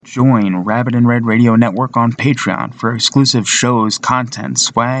Join Rabbit and Red Radio Network on Patreon for exclusive shows, content,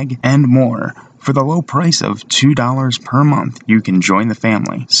 swag, and more. For the low price of $2 per month, you can join the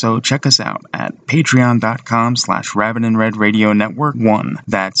family. So check us out at patreon.com/Rabbit and Red Radio Network 1.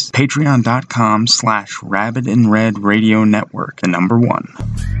 That's patreon.com/Rabbit and Red Radio Network, the number 1.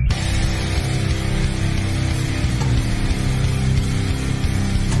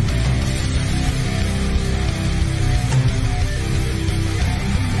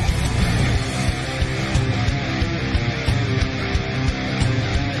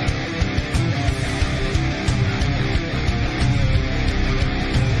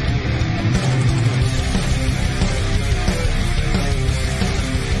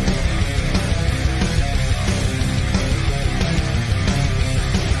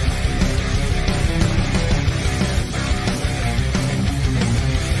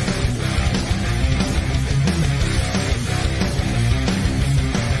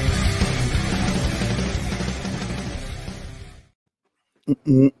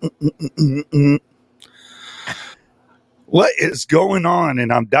 What is going on?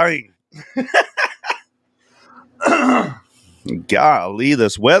 And I'm dying. Golly,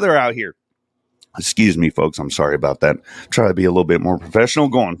 this weather out here. Excuse me, folks. I'm sorry about that. Try to be a little bit more professional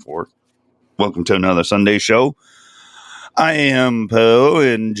going forward. Welcome to another Sunday show. I am Poe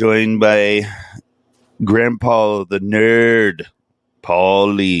and joined by Grandpa the Nerd,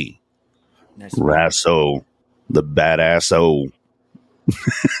 Paul Lee, nice Rasso, the Badasso.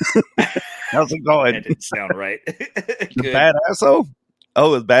 How's it going? That didn't sound right. The Badasso?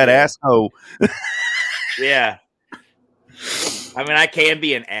 Oh, it's Badasso. Yeah. I mean, I can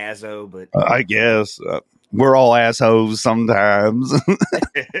be an asshole, but I guess we're all assholes sometimes.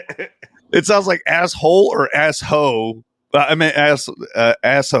 It sounds like asshole or assho. I mean,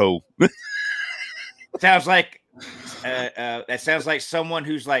 asshole. Sounds like that sounds like someone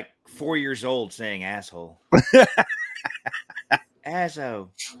who's like 4 years old saying asshole.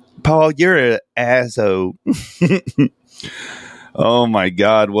 Asshole. Paul, you're an asshole. Oh my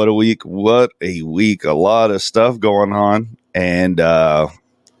God, what a week. What a week. A lot of stuff going on. And I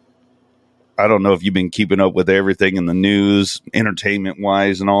don't know if you've been keeping up with everything in the news, entertainment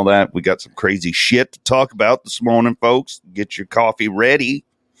wise and all that. We got some crazy shit to talk about this morning, folks. Get your coffee ready.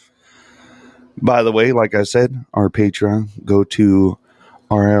 By the way, like I said, our Patreon, go to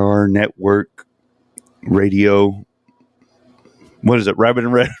RR Network Radio. What is it? Rabbit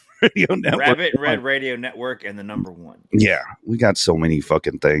and Red Radio Network. Rabbit and Red Radio Network and the number 1. Yeah, we got so many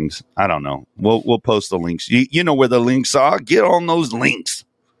fucking things. I don't know. We'll post the links. You know where the links are. Get on those links.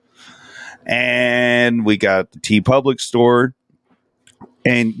 And we got the T Public store.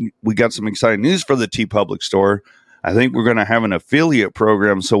 And we got some exciting news for the T Public store. I think we're going to have an affiliate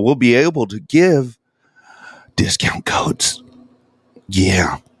program, so we'll be able to give discount codes.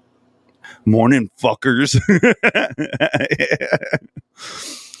 Yeah. Morning, fuckers.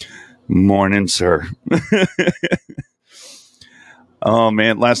 Morning, sir. Oh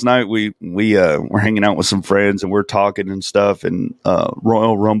man, last night we were hanging out with some friends and we're talking and stuff, and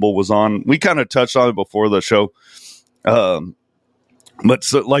Royal Rumble was on. We kind of touched on it before the show. But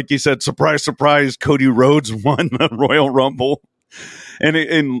so, like you said, surprise, surprise, Cody Rhodes won the Royal Rumble.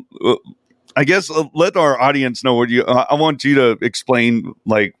 And I guess let our audience know what I want you to explain,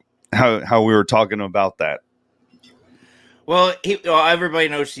 like, how we were talking about that. Well, everybody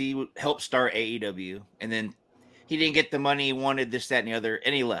knows he helped start AEW, and then he didn't get the money he wanted, this, that, and the other,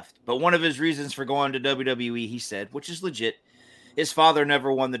 and he left. But one of his reasons for going to WWE, he said, which is legit, his father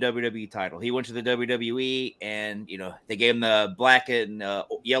never won the WWE title. He went to the WWE, and they gave him the black and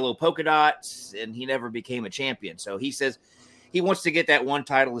yellow polka dots, and he never became a champion. So he says he wants to get that one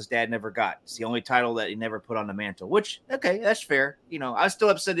title his dad never got. It's the only title that he never put on the mantle, which, okay, that's fair. I was still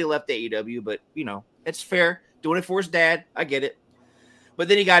upset he left AEW, but, it's fair. Doing it for his dad. I get it. But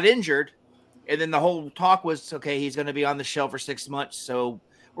then he got injured, and then the whole talk was, okay, he's going to be on the shelf for 6 months, so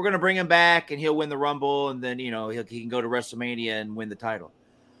we're going to bring him back, and he'll win the Rumble, and then, he can go to WrestleMania and win the title.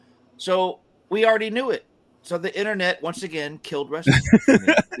 So we already knew it. So the internet, once again, killed wrestling for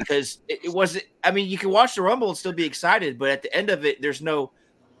me because it wasn't – I mean, you can watch the Rumble and still be excited, but at the end of it, there's no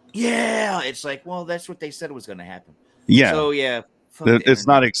 – yeah. It's like, well, that's what they said was going to happen. Yeah. So, yeah. It's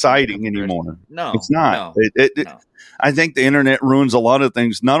not exciting anymore. No. It's not. No. I think the internet ruins a lot of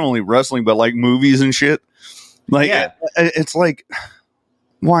things, not only wrestling, but like movies and shit. Like, yeah. It's like,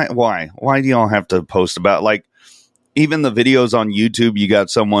 why do y'all have to post about, like, even the videos on YouTube? You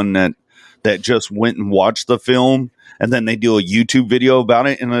got someone that just went and watched the film, and then they do a YouTube video about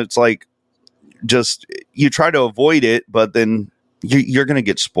it, and it's like, just, you try to avoid it, but then you're going to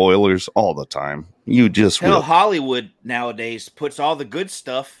get spoilers all the time. You just Hell, will. Hollywood nowadays puts all the good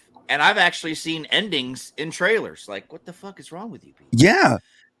stuff, and I've actually seen endings in trailers. Like, what the fuck is wrong with you people? Yeah.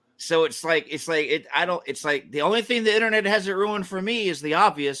 So it's like the only thing the internet hasn't ruined for me is the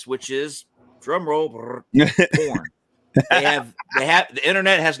obvious, which is drum roll porn. The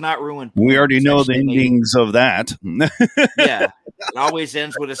internet has not ruined porn. We already It's know the actually made- endings of that. Yeah, it always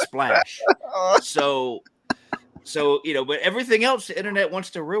ends with a splash. So but everything else the internet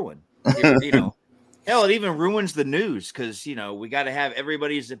wants to ruin. Hell, it even ruins the news because we got to have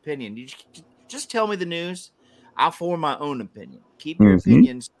everybody's opinion. You just tell me the news. I'll form my own opinion. Keep your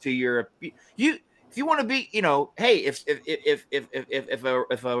opinions to your you. If you want to be, hey,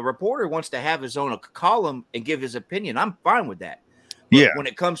 if a reporter wants to have his own column and give his opinion, I'm fine with that. But when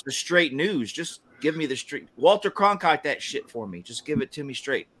it comes to straight news, just give me the straight. Walter Cronkite that shit for me. Just give it to me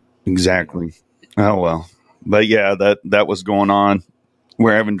straight. Exactly. Oh well, but yeah, that was going on.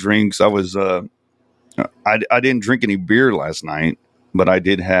 We're having drinks. I was I didn't drink any beer last night, but I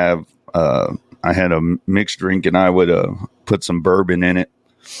did have I had a mixed drink, and I would put some bourbon in it,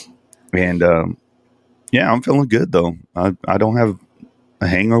 and yeah, I'm feeling good though. I don't have a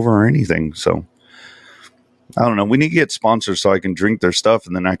hangover or anything, so I don't know. We need to get sponsors so I can drink their stuff,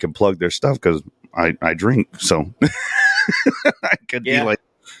 and then I can plug their stuff because I drink. So I could be like,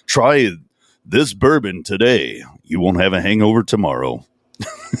 try this bourbon today. You won't have a hangover tomorrow.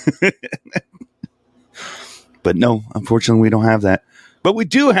 But no, unfortunately, we don't have that. But we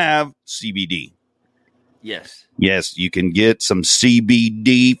do have CBD. Yes. Yes, you can get some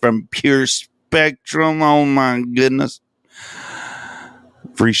CBD from Pure Spectrum. Oh, my goodness.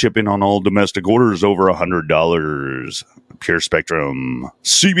 Free shipping on all domestic orders over $100. Pure Spectrum.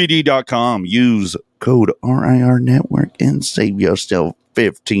 CBD.com. Use code RIR Network and save yourself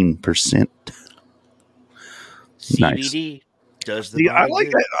 15%. CBD nice. Does the I like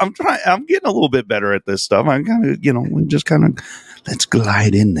it. I'm getting a little bit better at this stuff. I'm kind of, we just kind of, let's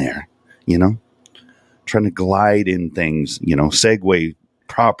glide in there, trying to glide in things, segue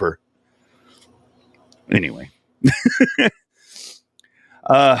proper. Anyway,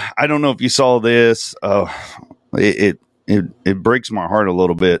 I don't know if you saw this. It breaks my heart a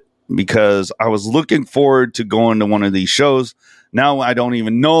little bit because I was looking forward to going to one of these shows. Now I don't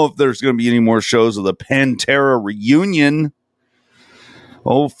even know if there's going to be any more shows of the Pantera reunion.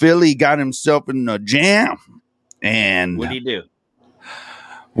 Old Philly got himself in a jam. And what did he do?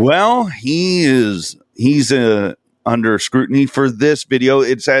 Well, he's under scrutiny for this video.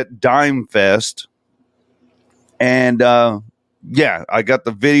 It's at Dime Fest. And I got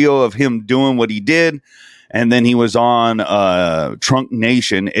the video of him doing what he did. And then he was on Trunk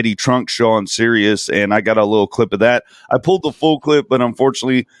Nation, Eddie Trunk show on Sirius, and I got a little clip of that. I pulled the full clip, but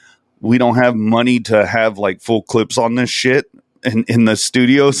unfortunately, we don't have money to have like full clips on this shit in the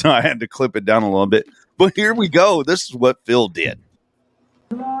studio, so I had to clip it down a little bit. But here we go. This is what Phil did.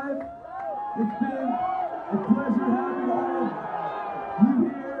 Live. It's been a pleasure having all of you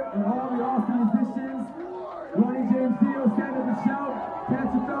here and all the awesome musicians. Ronnie James Dio, Stand Up and Shout,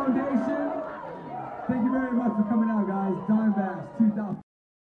 Cancer Foundation. Thank you very much for coming out, guys. Dime Bash 2000.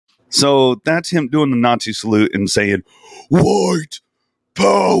 So that's him doing the Nazi salute and saying, "White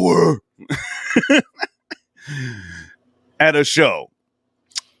power," at a show.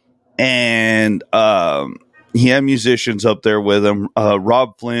 And he had musicians up there with him.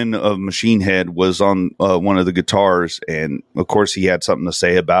 Rob Flynn of Machine Head was on one of the guitars, and of course he had something to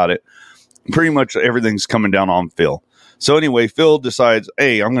say about it. Pretty much everything's coming down on Phil. So anyway, Phil decides,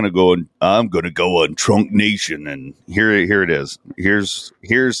 hey, I'm gonna go on Trunk Nation, and here it is. Here's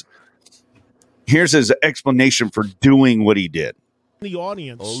his explanation for doing what he did. The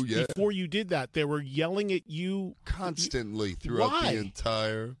audience, before you did that, they were yelling at you constantly throughout the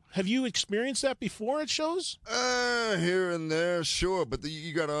entire. Have you experienced that before at shows? Here and there, sure, but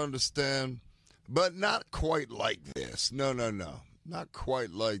you got to understand, but not quite like this. No, not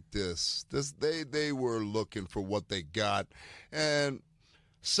quite like this. They were looking for what they got, and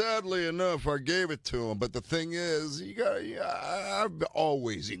sadly enough, I gave it to them. But the thing is, I've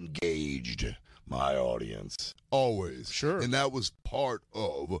always engaged my audience. Always. Sure. And that was part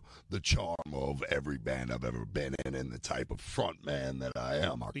of the charm of every band I've ever been in and the type of front man that I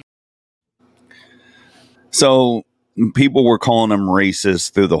am. So people were calling him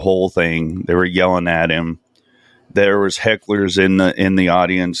racist through the whole thing. They were yelling at him. There was hecklers in the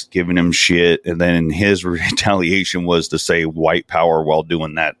audience giving him shit. And then his retaliation was to say white power while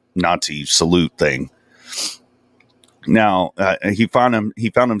doing that Nazi salute thing. Now, he found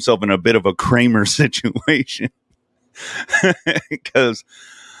himself in a bit of a Kramer situation because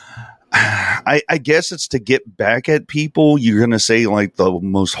I guess it's to get back at people. You're going to say like the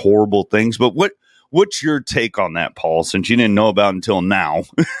most horrible things, but What's your take on that, Paul? Since you didn't know about it until now,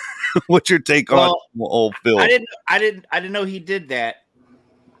 what's your take on old Phil? I didn't know he did that.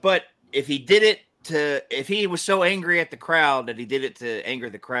 But if he did it if he was so angry at the crowd that he did it to anger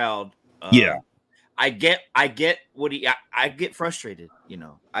the crowd, I get what I get frustrated.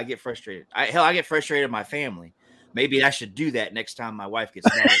 I get frustrated. I get frustrated at my family. Maybe I should do that next time my wife gets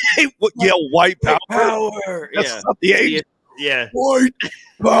mad. White power. That's not the age. Yeah. White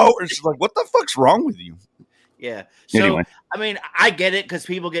power. She's like, what the fuck's wrong with you? Yeah. So, anyway. I mean, I get it because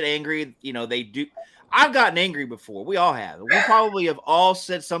people get angry. They do. I've gotten angry before. We all have. We probably have all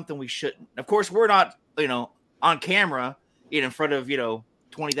said something we shouldn't. Of course, we're not, on camera, in front of,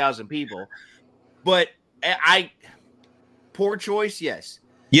 20,000 people. But poor choice, yes.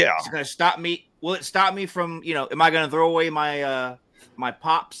 Yeah. It's going to stop me. Will it stop me from, am I going to throw away my my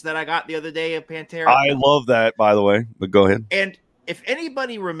pops that I got the other day of Pantera? I love that, by the way, but go ahead. And if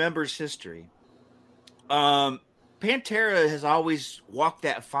anybody remembers history, Pantera has always walked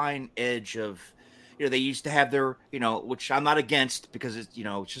that fine edge of, they used to have their, which I'm not against because it's,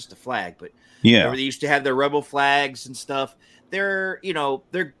 it's just a flag, but they used to have their rebel flags and stuff. They're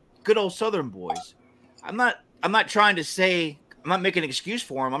good old Southern boys. I'm not trying to say, I'm not making an excuse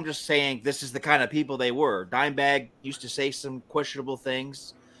for them. I'm just saying this is the kind of people they were. Dimebag used to say some questionable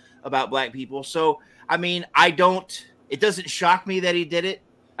things about black people. So, I mean, it doesn't shock me that he did it.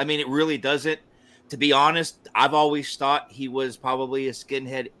 I mean, it really doesn't. To be honest, I've always thought he was probably a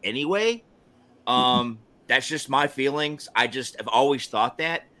skinhead anyway. That's just my feelings. I just have always thought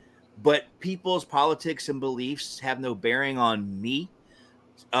that. But people's politics and beliefs have no bearing on me.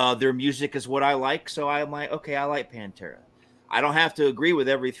 Their music is what I like. So I'm like, okay, I like Pantera. I don't have to agree with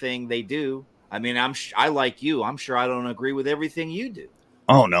everything they do. I mean, I like you. I'm sure I don't agree with everything you do.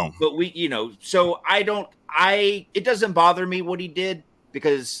 Oh, no. But so it doesn't bother me what he did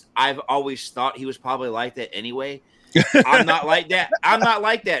because I've always thought he was probably like that anyway. I'm not like that.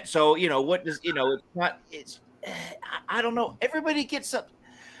 So, I don't know. Everybody gets up.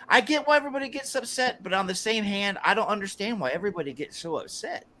 I get why everybody gets upset, but on the same hand, I don't understand why everybody gets so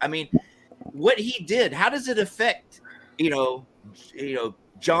upset. I mean, what he did, how does it affect,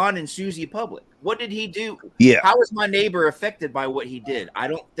 John and Susie Public? What did he do? Yeah. How is my neighbor affected by what he did? I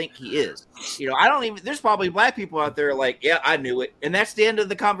don't think he is. There's probably black people out there like, yeah, I knew it. And that's the end of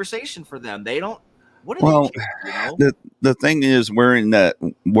the conversation for them. They don't, what do they care, the thing is we're in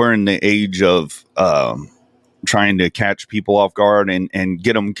the age of, trying to catch people off guard and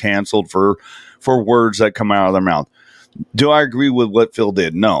get them canceled for words that come out of their mouth. Do I agree with what Phil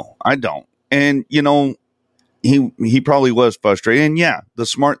did? No, I don't. And, he probably was frustrated. And yeah, the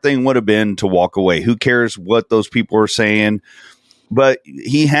smart thing would have been to walk away. Who cares what those people are saying? But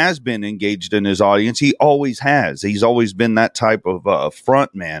he has been engaged in his audience. He always has. He's always been that type of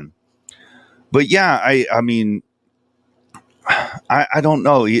front man. But yeah, I mean, I don't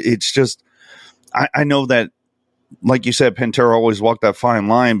know. It's just, I know that, like you said, Pantera always walked that fine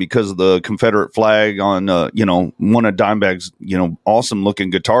line because of the Confederate flag on, one of Dimebag's, awesome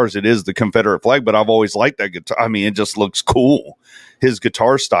looking guitars. It is the Confederate flag, but I've always liked that guitar. I mean, it just looks cool. His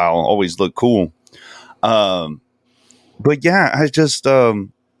guitar style always looked cool. But yeah, I just, I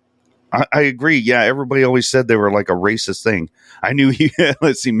agree. Yeah. Everybody always said they were like a racist thing. I knew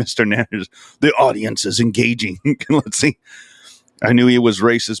let's see, Mr. Nanners, the audience is engaging. Let's see. I knew he was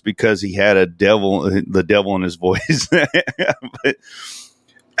racist because he had the devil in his voice. But,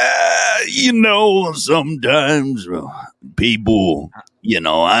 sometimes people,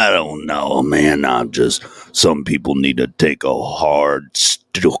 I don't know, man. Some people need to take a hard,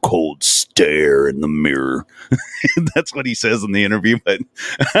 cold stare in the mirror. That's what he says in the interview. But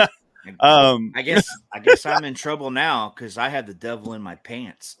I guess I'm in trouble now because I had the devil in my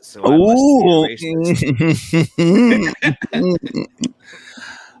pants. So I must be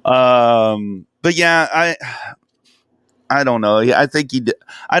racist. But yeah, I don't know. I think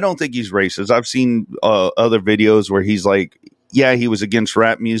I don't think he's racist. I've seen other videos where he's like, yeah, he was against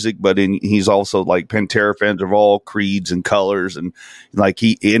rap music, but he's also like Pantera fans of all creeds and colors, and like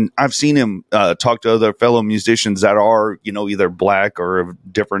I've seen him talk to other fellow musicians that are either black or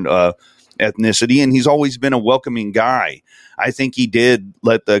of different ethnicity, and he's always been a welcoming guy. I think he did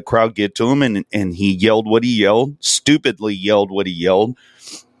let the crowd get to him, and he yelled what he yelled, stupidly yelled what he yelled.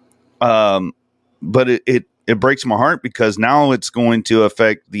 But it breaks my heart because now it's going to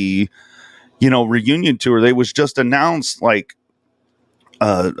affect the reunion tour. They was just announced like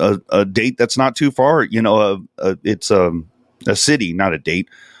a date that's not too far. It's a city, not a date,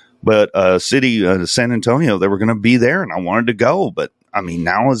 but a city, San Antonio. They were going to be there, and I wanted to go, but I mean,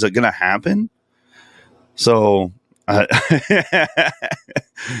 now is it going to happen? So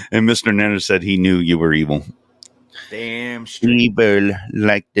and Mr. Nenner said he knew you were evil. Damn straight. Evil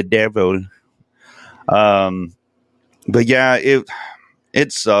like the devil. But yeah,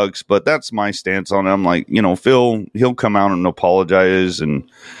 it sucks, but that's my stance on it. I'm like, Phil, he'll come out and apologize and,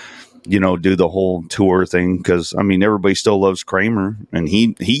 do the whole tour thing. Because, I mean, everybody still loves Kramer, and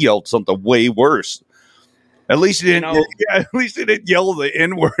he yelled something way worse. At least he didn't. At least he didn't yell the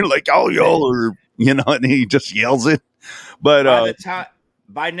N word like, "Oh, y'all are," and he just yells it. But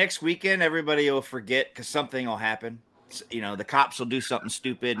by next weekend, everybody will forget because something will happen. The cops will do something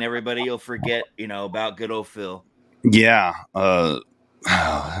stupid, and everybody will forget, about good old Phil. Yeah. We'll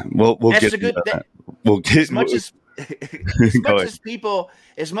That's get a good that. We'll get as much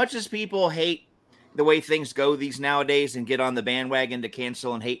as people hate the way things go these nowadays and get on the bandwagon to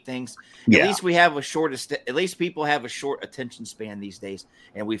cancel and hate things. Yeah. At least people have a short attention span these days,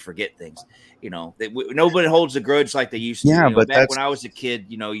 and we forget things. Nobody holds a grudge like they used to. Yeah, but back when I was a kid,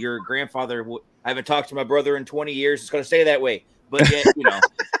 your grandfather. I haven't talked to my brother in 20 years. It's going to stay that way. But yet,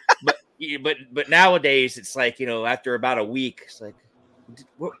 but nowadays it's like after about a week, it's like,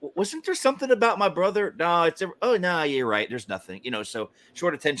 wasn't there something about my brother? No, no, you're right. There's nothing. So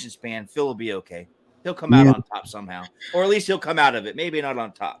short attention span. Phil will be okay. He'll come out on top somehow, or at least he'll come out of it. Maybe not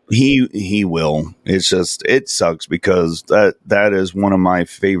on top. He will. It's just, it sucks because that is one of my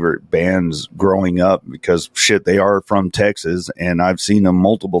favorite bands growing up because shit, they are from Texas and I've seen them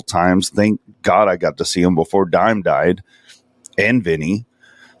multiple times. Thank God I got to see them before Dime died and Vinny.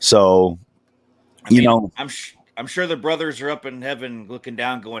 So, I'm sure the brothers are up in heaven looking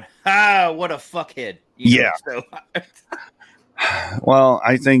down going, what a fuckhead. So. Well,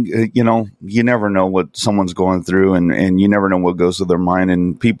 I think, you never know what someone's going through and you never know what goes through their mind,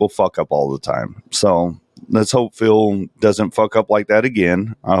 and people fuck up all the time. So let's hope Phil doesn't fuck up like that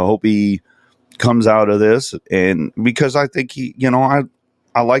again. I hope he comes out of this, and because I think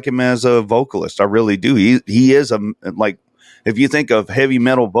I like him as a vocalist. I really do. He is if you think of heavy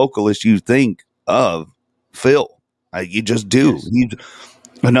metal vocalist, you think of Phil. You just do. Yes.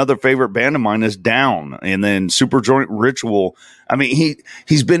 Another favorite band of mine is Down, and then Superjoint Ritual. I mean,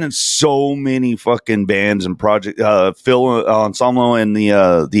 he's been in so many fucking bands and projects. Phil Anselmo and the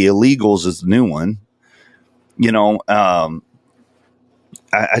Illegals is the new one.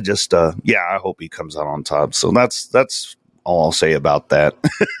 I just I hope he comes out on top. So that's all I'll say about that.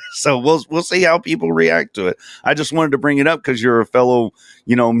 So we'll see how people react to it. I just wanted to bring it up because you're a fellow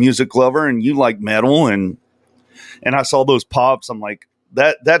music lover and you like metal, and I saw those pops. I'm like,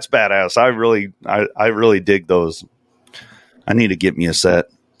 that's badass. I really dig those. I need to get me a set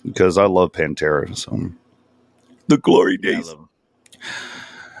because I love Pantera. So the glory days.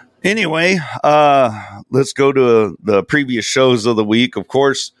 Anyway, let's go to the previous shows of the week. Of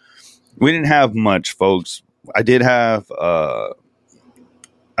course, we didn't have much, folks. I did have a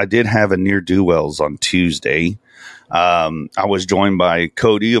near do wells on Tuesday. I was joined by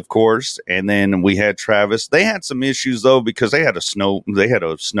Cody, of course, and then we had Travis. They had some issues though because they had a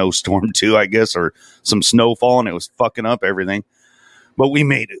snowstorm too, I guess, or some snowfall, and it was fucking up everything. But we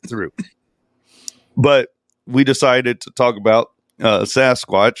made it through. But we decided to talk about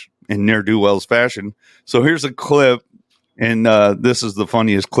Sasquatch in ne'er-do-wells fashion. So here's a clip, and this is the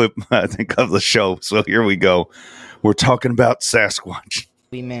funniest clip I think of the show. So here we go. We're talking about Sasquatch.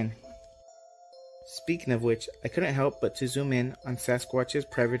 Men. Speaking of which, I couldn't help but to zoom in on Sasquatch's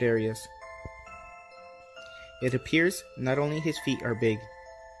private areas. It appears not only his feet are big.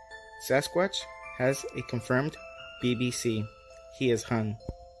 Sasquatch has a confirmed BBC. He is hung.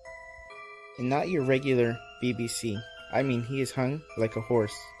 And not your regular BBC. I mean, he is hung like a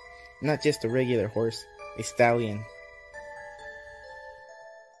horse. Not just a regular horse, a stallion.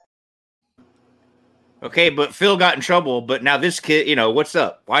 Okay, but Phil got in trouble, but now this kid, what's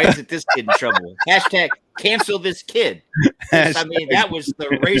up? Why isn't this kid in trouble? Hashtag cancel this kid. I mean, that was the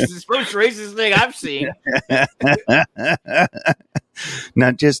most racist thing I've seen.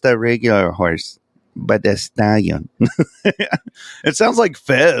 Not just a regular horse, but a stallion. It sounds like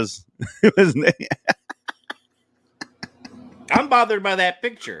Fez. I'm bothered by that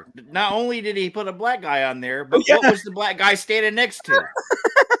picture. Not only did he put a black guy on there, but what was the black guy standing next to?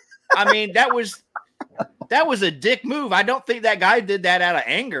 I mean, that was a dick move. I don't think that guy did that out of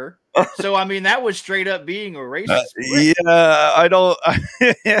anger. So, I mean, that was straight up being a racist. I don't. What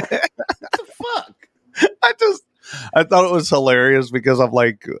the fuck? I thought it was hilarious because of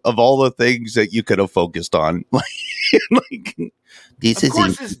all the things that you could have focused on. This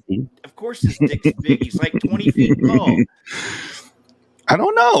of course his dick's big. He's like 20 feet tall. I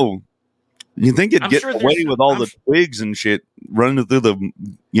don't know. You think it'd get away with all the twigs and shit running through the,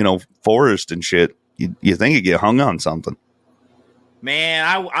 forest and shit. you think you get hung on something.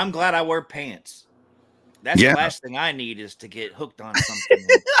 Man, I'm glad I wear pants. That's Yeah. the last thing I need is to get hooked on something.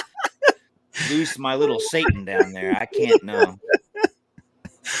 Loose my little Satan down there. I can't know.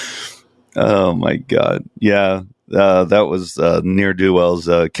 Oh my God. Yeah. That was Near Do Well's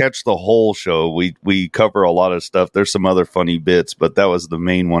catch the whole show. We cover a lot of stuff. There's some other funny bits, but that was the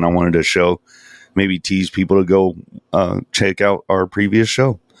main one I wanted to show. Maybe tease people to go check out our previous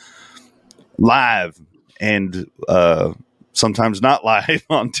show live and sometimes not live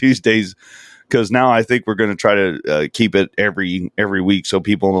on Tuesdays, because now I think we're going to try to keep it every week so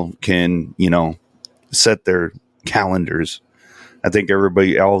people can, set their calendars. I think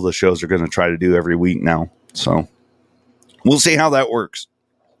all of the shows are going to try to do every week now. So we'll see how that works.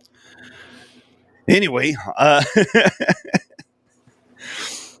 Anyway,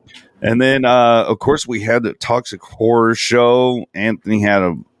 and then, of course, we had the Toxic Horror Show. Anthony had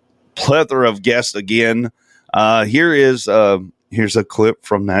a plethora of guests again. Here's a clip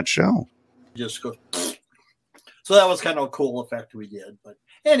from that show. Just go. So that was kind of a cool effect we did. But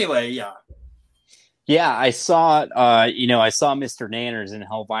anyway, yeah. Yeah, I saw I saw Mr. Nanners and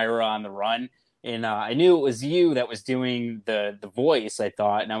Elvira on the run, and I knew it was you that was doing the voice, I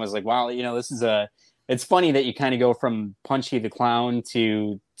thought, and I was like, wow, it's funny that you kind of go from Punchy the Clown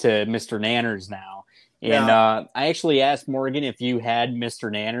to Mr. Nanners now. And I actually asked Morgan if you had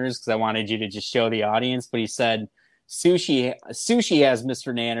Mr. Nanners because I wanted you to just show the audience, but he said Sushi has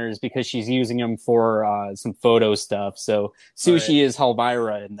Mr. Nanners because she's using him for some photo stuff. So Sushi is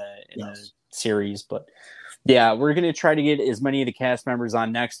Elvira in the series, but yeah, we're going to try to get as many of the cast members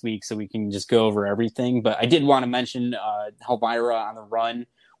on next week so we can just go over everything. But I did want to mention Elvira on the run,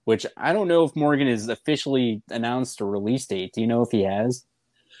 which I don't know if Morgan has officially announced a release date. Do you know if he has?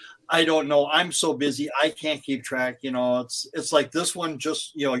 I don't know. I'm so busy. I can't keep track. It's like this one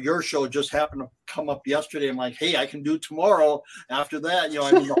just, your show just happened to come up yesterday. I'm like, hey, I can do tomorrow. After that,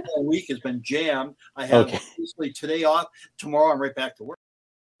 the whole week has been jammed. I have basically today off. Tomorrow I'm right back to work.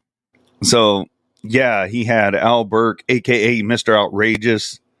 So, yeah, he had Al Burke, a.k.a. Mr.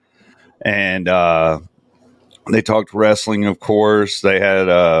 Outrageous, and they talked wrestling, of course. They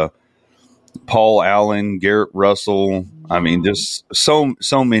had Paul Allen, Garrett Russell. I mean, just so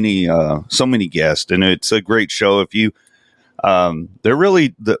many guests, and it's a great show. If you, they're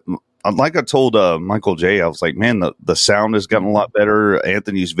really like I told Michael J. I was like, man, the sound has gotten a lot better.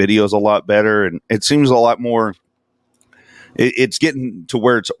 Anthony's video is a lot better, and it seems a lot more. It's getting to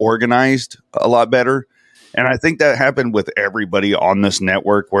where it's organized a lot better. And I think that happened with everybody on this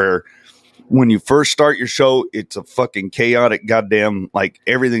network, where when you first start your show, it's a fucking chaotic goddamn, like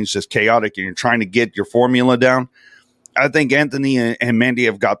everything's just chaotic and you're trying to get your formula down. I think Anthony and Mandy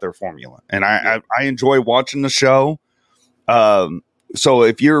have got their formula, and I enjoy watching the show. So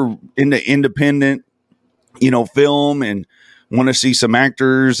if you're into independent, film and want to see some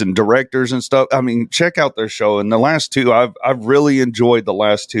actors and directors and stuff, I mean, check out their show. And the last two, I've really enjoyed the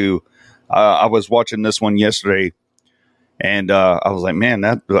last two. I was watching this one yesterday, and I was like, man,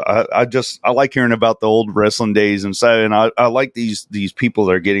 I like hearing about the old wrestling days and so. And I like these people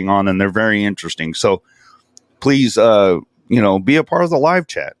they're getting on, and they're very interesting. So please, be a part of the live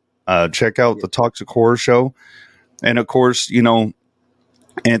chat. Check out the Toxic Horror Show, and of course,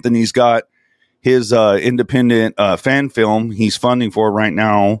 Anthony's got his independent fan film he's funding for right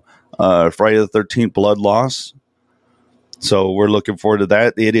now, Friday the 13th Blood Loss. So we're looking forward to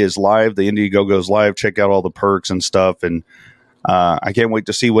that. It is live. The Indiegogo's live. Check out all the perks and stuff. And I can't wait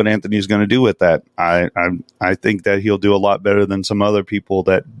to see what Anthony's going to do with that. I think that he'll do a lot better than some other people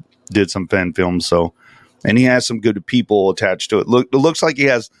that did some fan films. So, and he has some good people attached to it. It looks like he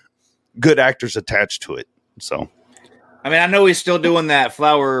has good actors attached to it. So. I mean, I know he's still doing that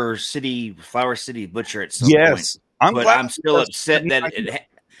Flower City Butcher at some point. I'm still upset that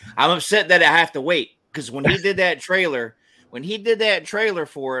I'm upset that I have to wait, because when he did that trailer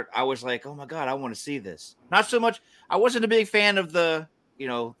for it, I was like, oh my God, I want to see this. Not so much. I wasn't a big fan of the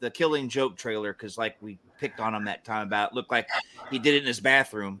Killing Joke trailer, because like we picked on him that time about it looked like he did it in his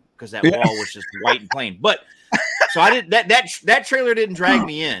bathroom because that wall was just white and plain. But so I didn't that trailer didn't drag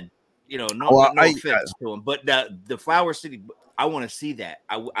me in. No offense to him, but the Flower City, I want to see that.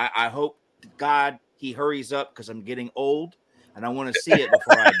 I hope to God he hurries up, because I'm getting old and I want to see it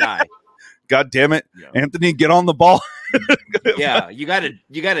before I die. God damn it, Anthony, get on the ball. Yeah, you got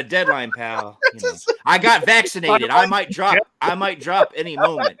a deadline, pal. I got vaccinated. I might drop any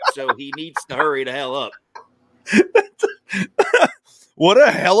moment, so he needs to hurry the hell up. What a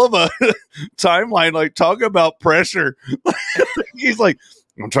hell of a timeline! Like, talk about pressure. He's like,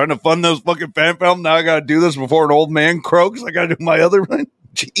 I'm trying to fund those fucking fan films. Now I got to do this before an old man croaks. I got to do my other one.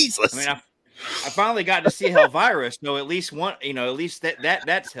 Jesus. I mean, I finally got to see Helvira, so at least one, at least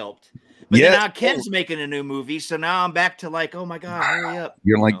that's helped. But then now Ken's making a new movie, so now I'm back to like, oh my god, hurry up!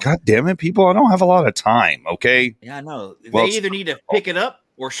 You're like, God damn it, people! I don't have a lot of time. Okay. Yeah, I know. Well, they either need to pick it up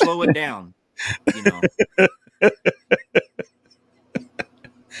or slow it down.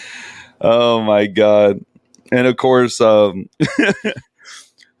 Oh my god! And of course, there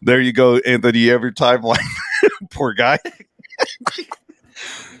you go, Anthony. Every time, like, poor guy.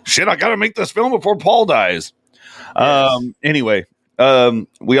 Shit, I gotta make this film before Paul dies. Yes. Anyway,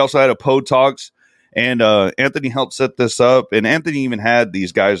 we also had a Poe Talks, and Anthony helped set this up, and Anthony even had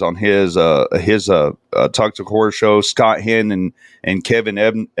these guys on his Toxic Horror show, Scott Hinn and Kevin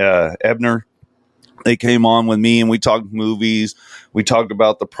Ebner. They came on with me, and we talked movies. We talked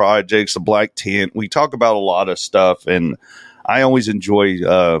about the projects, the Black Tent. We talk about a lot of stuff, and I always enjoy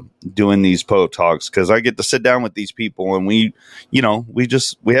doing these Poe Talks because I get to sit down with these people, and we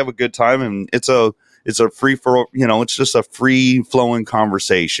have a good time, and it's a free for it's just a free flowing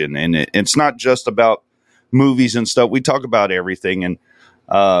conversation, and it's not just about movies and stuff. We talk about everything, and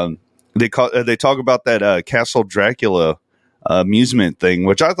they talk about that Castle Dracula amusement thing,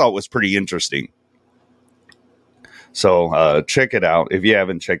 which I thought was pretty interesting. So check it out if you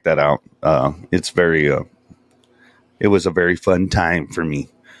haven't checked that out. It was a very fun time for me.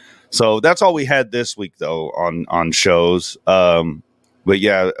 So that's all we had this week, though, on shows. But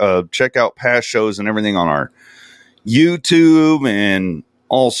yeah, check out past shows and everything on our YouTube and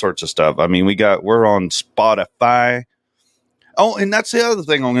all sorts of stuff. I mean, we're on Spotify. Oh, and that's the other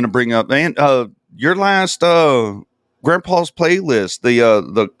thing I'm going to bring up, man. Your last Grandpa's playlist,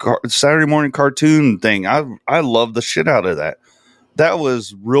 the Saturday morning cartoon thing. I love the shit out of that. That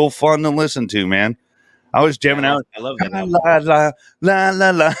was real fun to listen to, man. I was jamming out. I love that.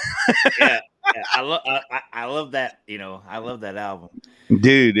 La. Yeah, I love that. I love that album,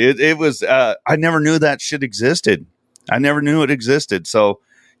 dude. It was. I never knew that shit existed. I never knew it existed. So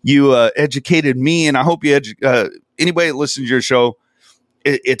you educated me, and I hope you anybody that listens to your show.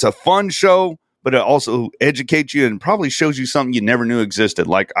 It's a fun show, but it also educates you and probably shows you something you never knew existed.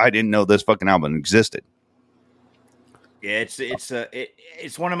 Like I didn't know this fucking album existed. Yeah,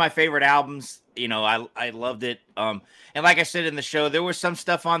 it's one of my favorite albums. I loved it. And like I said in the show, there was some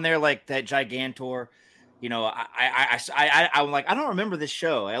stuff on there like that Gigantor. I'm like, I don't remember this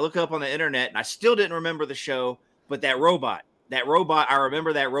show. I look up on the internet and I still didn't remember the show, but that robot, I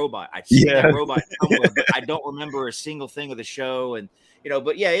remember that robot. I'd seen that robot somewhere, but I don't remember a single thing of the show. And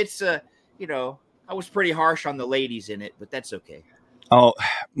but yeah, it's I was pretty harsh on the ladies in it, but that's okay. Oh,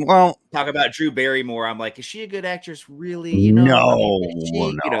 well, talk about Drew Barrymore. I'm like, is she a good actress? Really? No.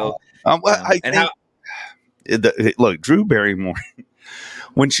 Look, Drew Barrymore,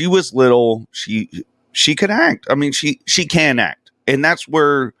 when she was little, she could act. I mean, she can act. And that's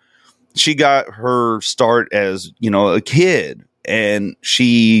where she got her start as, a kid. And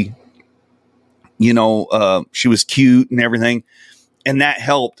she, she was cute and everything. And that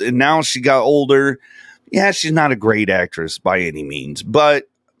helped. And now she got older. Yeah, she's not a great actress by any means, but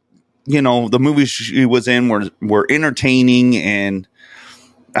the movies she was in were entertaining, and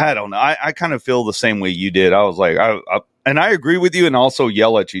I don't know. I kind of feel the same way you did. I was like, and I agree with you, and also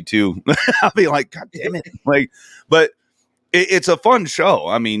yell at you too. I'll be like, God damn it! But it's a fun show.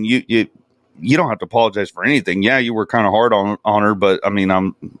 I mean, you don't have to apologize for anything. Yeah, you were kind of hard on her, but I mean,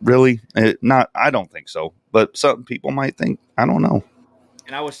 I'm really not. I don't think so, but some people might think. I don't know.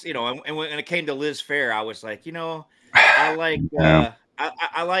 And I was, and when it came to Liz Phair, I was like, I like,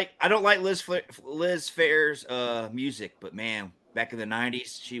 I don't like Liz Phair's music, but man, back in the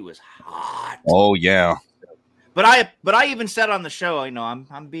 90s, she was hot. Oh yeah. But I even said on the show, am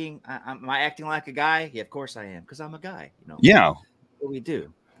I acting like a guy? Yeah, of course I am, because I'm a guy. Yeah. What we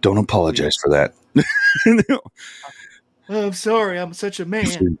do. Don't apologize for that. I'm sorry, I'm such a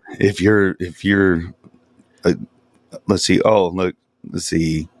man. If you're, let's see. Oh, look. Let's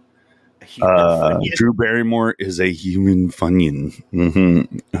see. Drew Barrymore is a human Funyun.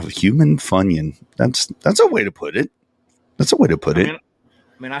 Mm-hmm. A human Funyun. That's a way to put it. That's a way to put it. I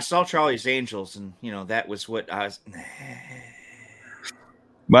mean, I saw Charlie's Angels, and that was what I was.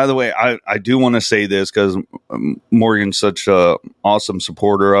 By the way, I do want to say this because Morgan's such a awesome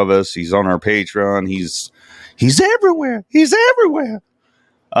supporter of us. He's on our Patreon. He's everywhere. He's everywhere.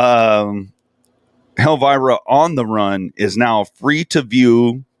 Helvira on the Run is now free to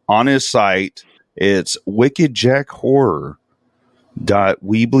view on his site. It's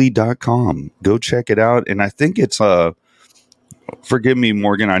wickedjackhorror.weebly.com. Go check it out. And I think it's forgive me,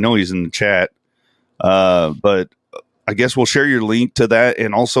 Morgan, I know he's in the chat, but I guess we'll share your link to that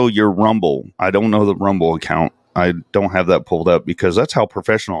and also your Rumble. I don't know the Rumble account. I don't have that pulled up because that's how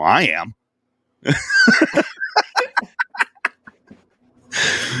professional I am.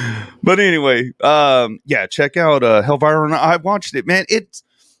 But anyway, yeah, check out Hellfire. I watched it, man. It's,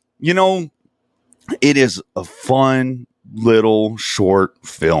 it is a fun little short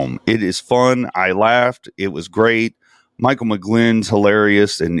film. It is fun. I laughed. It was great. Michael McGlynn's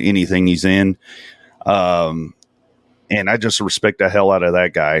hilarious in anything he's in. And I just respect the hell out of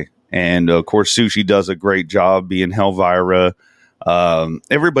that guy. And of course, Sushi does a great job being Helvira.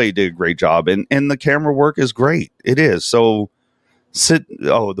 Everybody did a great job, and the camera work is great. It is. So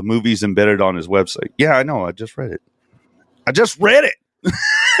the movie's embedded on his website. Yeah, I know. I just read it.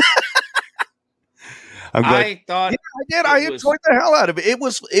 I'm glad. I thought I did. I enjoyed the hell out of it. It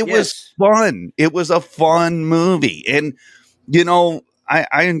was fun. It was a fun movie. And,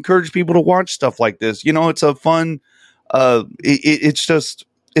 I encourage people to watch stuff like this. It's a fun,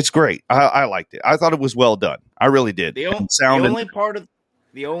 it's great. I liked it. I thought it was well done. I really did. The only part of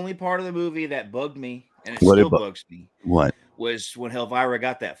the movie that bugged me, and it still bugs me, was when Helvira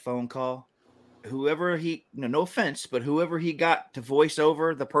got that phone call. Whoever no offense, but whoever he got to voice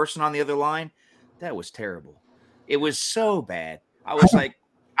over the person on the other line, that was terrible. It was so bad. I was like,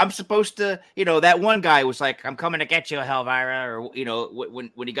 I'm supposed to, that one guy was like, I'm coming to get you, Helvira, or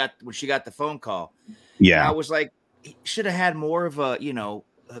when she got the phone call. Yeah, and I was like, he should have had more of a,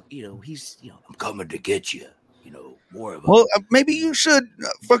 he's, I'm coming to get you, more of a. Well, maybe you should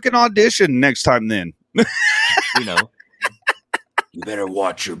fucking audition next time then. You better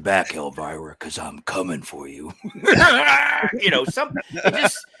watch your back, Helvira, because I'm coming for you. It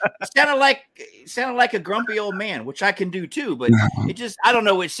just sounded like a grumpy old man, which I can do too. But it just, I don't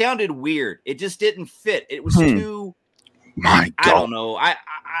know. It sounded weird. It just didn't fit. It was too. My God. I don't know. I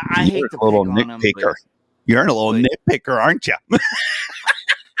hate to pick on him. You're a little nitpicker, aren't you?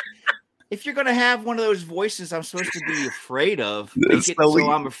 If you're gonna have one of those voices, I'm supposed to be afraid of. Make it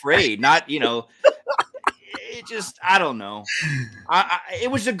so I'm afraid, not It just, I don't know.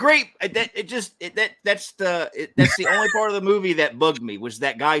 It was a great. That's the only part of the movie that bugged me was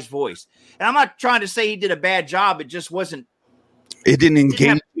that guy's voice. And I'm not trying to say he did a bad job. It just wasn't. It didn't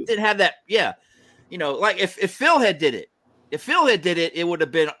engage. Didn't have that. Yeah, like if Phil had did it. If Phil had did it, it would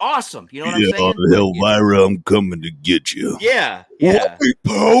have been awesome. You know what I'm saying? Helvira, I'm coming to get you. Yeah.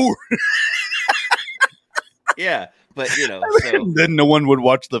 Power. Yeah, but so. Then no one would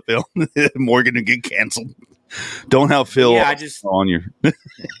watch the film. Morgan would get canceled. Don't have Phil on your.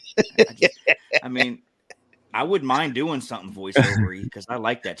 I wouldn't mind doing something voiceover because I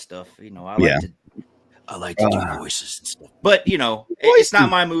like that stuff. I like to do voices and stuff. But it's not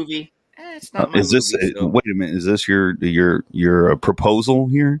my movie. It's not my movie. Wait a minute? Is this your proposal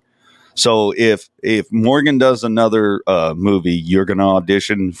here? So if Morgan does another movie, you're going to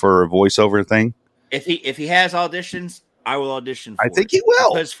audition for a voiceover thing? If he has auditions, I will audition for I think he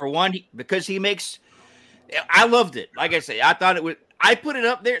will. Because he makes. I loved it. Like I say, I thought it was. I put it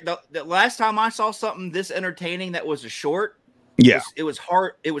up there. The last time I saw something this entertaining that was a short, it was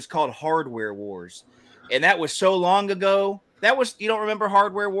hard. It was called Hardware Wars, and that was so long ago. That was, you don't remember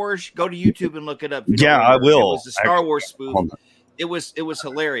Hardware Wars? Go to YouTube and look it up. I will. It was a Star Wars spoof. It was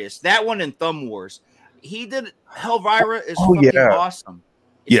hilarious. That one and Thumb Wars. He did. Helvira is fucking awesome.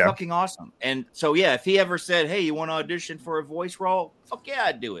 It's fucking awesome. And so, if he ever said, hey, you want to audition for a voice role? Fuck yeah,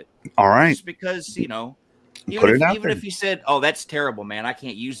 I'd do it. All right. Just because, even if he said, oh, that's terrible, man, I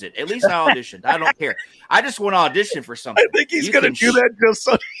can't use it. At least I auditioned. I don't care. I just want to audition for something. I think he's going to do that just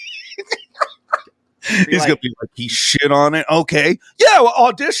so. He's going to be like, he shit on it. Okay. Yeah, well,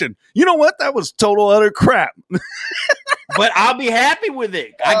 audition. You know what? That was total utter crap. But I'll be happy with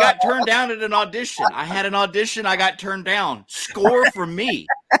it. I got turned down at an audition. I had an audition. I got turned down. Score for me.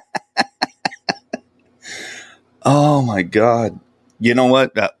 Oh, my God. You know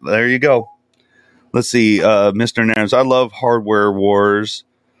what? There you go. Let's see. Mr. Nance, I love Hardware Wars.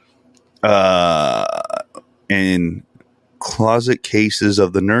 And Closet Cases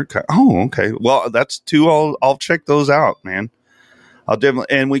of the Nerd. Oh, okay. Well, that's two. I'll check those out, man. I'll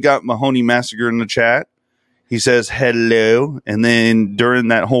definitely. And we got Mahoney Massacre in the chat. He says hello, and then during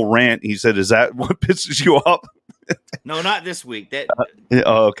that whole rant, he said, "Is that what pisses you off?" No, not this week. That.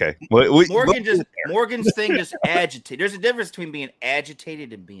 Okay. Morgan's thing just agitated. There's a difference between being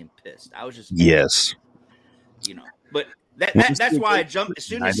agitated and being pissed. I was just yes. But that's why I jumped as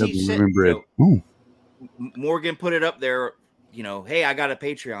soon as he said. Morgan put it up there, hey, I got a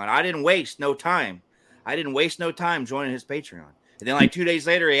Patreon. I didn't waste no time joining his Patreon. And then 2 days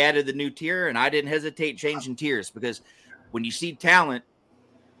later, he added the new tier, and I didn't hesitate changing tiers because when you see talent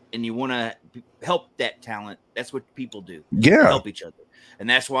and you want to help that talent, that's what people do. Yeah. Help each other. And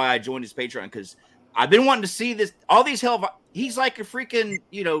that's why I joined his Patreon because I've been wanting to see this. All these he's like a freaking,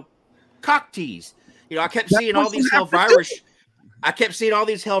 cock tease. You know, I kept seeing all these Helvira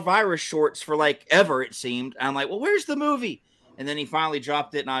shorts for like ever, it seemed. I'm like, well, where's the movie? And then he finally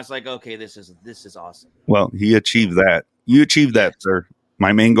dropped it, and I was like, okay, this is awesome. Well, he achieved that. You achieved that, sir.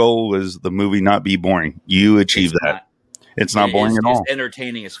 My main goal was the movie not be boring. You achieved that. It's not boring at all. It's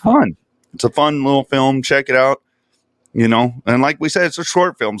entertaining as fun. It's a fun little film. Check it out. You know, and like we said, it's a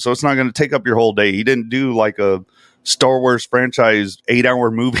short film, so it's not going to take up your whole day. He didn't do like a Star Wars franchise 8-hour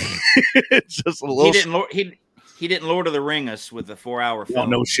movie. It's just a little. He didn't Lord of the Ring us with a 4-hour film.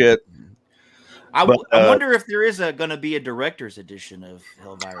 No shit. I wonder if there is going to be a director's edition of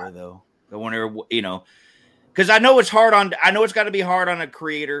Helvira, though. I wonder, you know, because I know it's got to be hard on a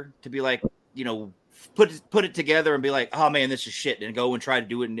creator to be like, you know, put it together and be like, oh man, this is shit, and go and try to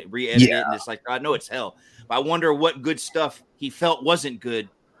do it and re-edit it, and it's like, I know it's hell. But I wonder what good stuff he felt wasn't good,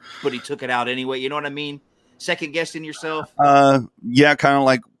 but he took it out anyway. You know what I mean? Second guessing yourself. Yeah, kind of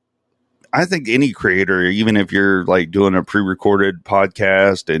like. I think any creator, even if you're like doing a pre-recorded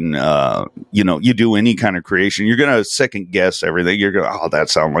podcast and, you know, you do any kind of creation, you're going to second guess everything. You're going to, oh, that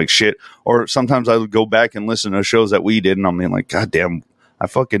sounds like shit. Or sometimes I would go back and listen to shows that we did and I'm like, God damn,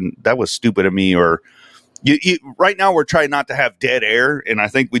 that was stupid of me. Or right now we're trying not to have dead air. And I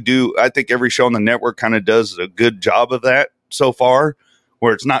think every show on the network kind of does a good job of that so far,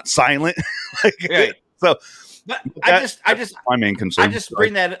 where it's not silent. Right. So, but that's my main concern. I just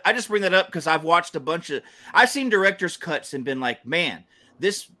bring that up because I've watched I've seen director's cuts and been like, man,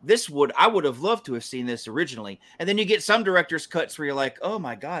 I would have loved to have seen this originally. And then you get some director's cuts where you're like, oh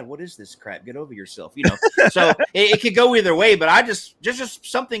my God, what is this crap? Get over yourself. You know, so it could go either way, but I just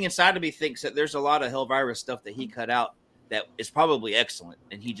something inside of me thinks that there's a lot of Helvira stuff that he cut out that is probably excellent.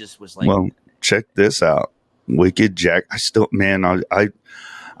 And he just was like, well, check this out. Wicked Jack. I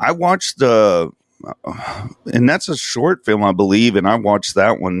watched and that's a short film, I believe. And I watched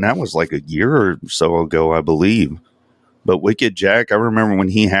that one. That was like a year or so ago, I believe. But Wicked Jack, I remember when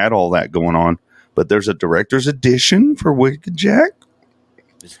he had all that going on. But there's a director's edition for Wicked Jack.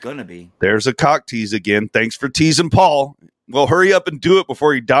 It's gonna be. There's a cock tease again. Thanks for teasing Paul. Well, hurry up and do it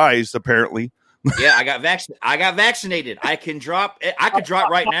before he dies, apparently. Yeah, I got vaccinated. I could drop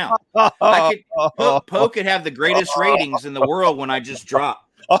right now. Poe could have the greatest ratings in the world when I just drop.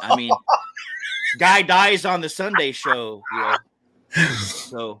 I mean, guy dies on the Sunday show, you know.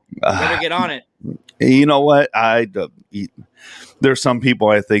 So better get on it. You know what? There's some people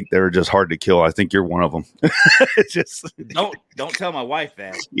I think they're just hard to kill. I think you're one of them. Just don't tell my wife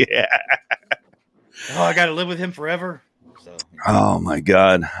that. Yeah. Oh, I got to live with him forever. So. Oh my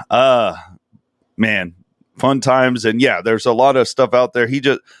God. Man, fun times. And yeah, there's a lot of stuff out there.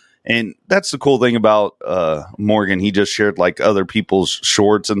 And that's the cool thing about Morgan. He just shared like other people's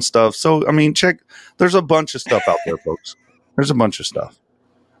shorts and stuff. So, I mean, there's a bunch of stuff out there, folks. There's a bunch of stuff.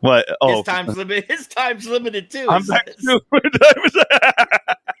 What? Oh, his time's limited too. I'm back to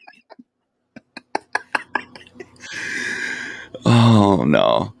Oh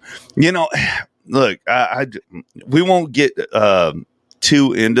no. You know, look, we won't get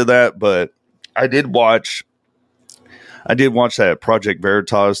too into that, but I did watch that Project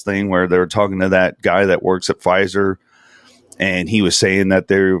Veritas thing where they were talking to that guy that works at Pfizer, and he was saying that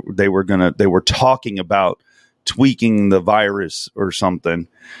they were talking about tweaking the virus or something.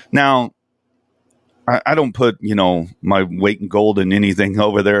 Now, I don't put, my weight in gold in anything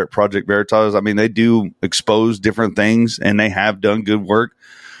over there at Project Veritas. I mean, they do expose different things and they have done good work,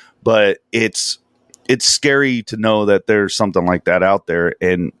 but it's scary to know that there's something like that out there.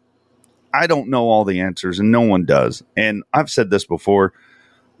 And I don't know all the answers, and no one does. And I've said this before,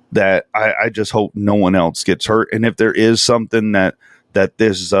 that I just hope no one else gets hurt. And if there is something that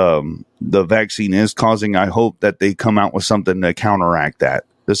this the vaccine is causing, I hope that they come out with something to counteract that,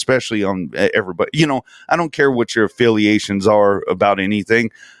 especially on everybody. I don't care what your affiliations are about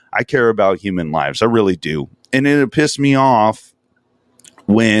anything. I care about human lives. I really do. And it pissed me off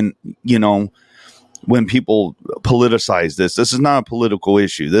when people politicize this. This is not a political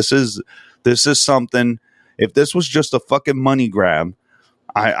issue. This is something. If this was just a fucking money grab,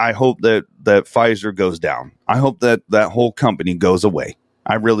 I hope that Pfizer goes down. I hope that whole company goes away.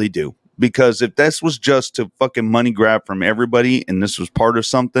 I really do. Because if this was just to fucking money grab from everybody and this was part of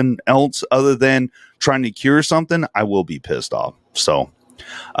something else other than trying to cure something, I will be pissed off. So,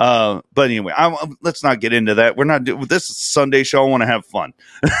 but anyway, let's not get into that. We're not doing this Sunday show. I want to have fun.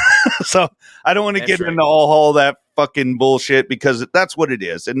 So I don't want to get into all that fucking bullshit, because that's what it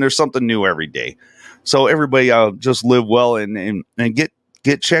is. And there's something new every day. So everybody just live well and get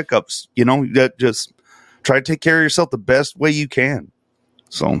checkups, just try to take care of yourself the best way you can.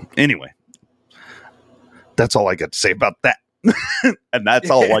 So anyway, that's all I got to say about that. And that's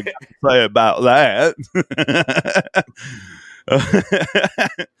all I got to say about that.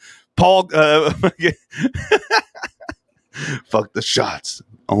 Paul, fuck the shots.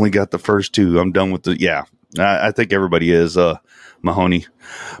 Only got the first two. I'm done with the, yeah. I think everybody is, Mahoney.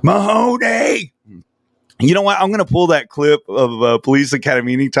 You know what? I'm going to pull that clip of Police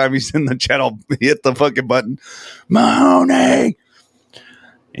Academy anytime he's in the chat. I'll hit the fucking button. Mahoney.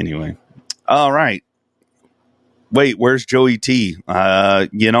 Anyway. All right. Wait, where's Joey T?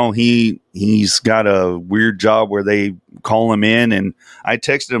 You know, he's got a weird job where they call him in, and I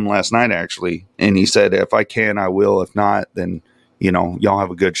texted him last night actually, and he said, if I can, I will. If not, then, you know, y'all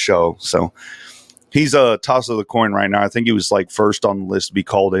have a good show. So he's a toss of the coin right now. I think he was like first on the list to be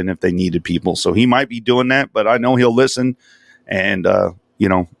called in if they needed people. So he might be doing that, but I know he'll listen. And, you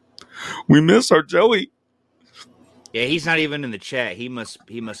know, we miss our Joey. Yeah, he's not even in the chat. He must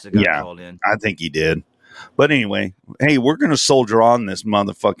have got called in. I think he did. But anyway, hey, we're going to soldier on this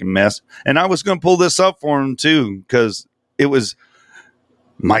motherfucking mess. And I was going to pull this up for him, too, because it was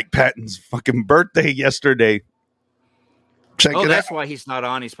Mike Patton's fucking birthday yesterday. That's why he's not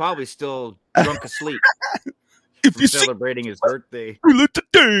on. He's probably still drunk asleep. If you're celebrating his birthday.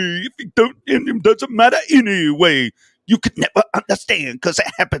 Today, if you don't, it doesn't matter anyway. You could never understand because it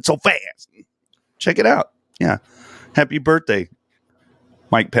happened so fast. Check it out. Yeah. Happy birthday,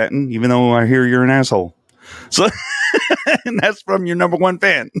 Mike Patton, even though I hear you're an asshole. So, and that's from your number one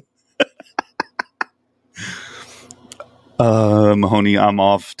fan. Mahoney, I'm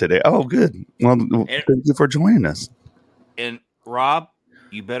off today. Oh, good. Well, thank you for joining us. And Rob,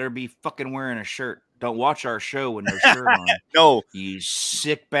 you better be fucking wearing a shirt. Don't watch our show with no shirt on. No. You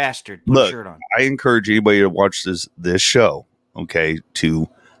sick bastard. Put Look, a shirt on. I encourage anybody to watch this show, okay, to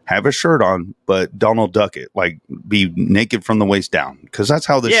have a shirt on, but Donald Duck it, like be naked from the waist down, because that's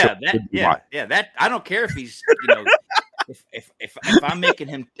how this show that I don't care if he's, you know, if I'm making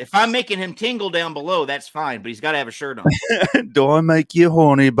him tingle down below, that's fine, but he's got to have a shirt on. Do I make you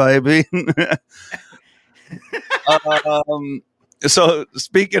horny, baby? So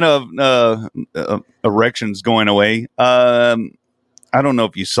speaking of erections going away, I don't know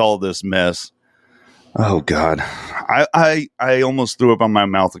if you saw this mess. Oh God, I almost threw up on my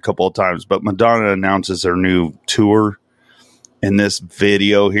mouth a couple of times. But Madonna announces her new tour in this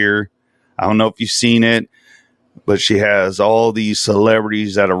video here. I don't know if you've seen it, but she has all these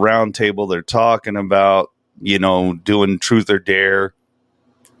celebrities at a round table. They're talking about, you know, doing Truth or Dare.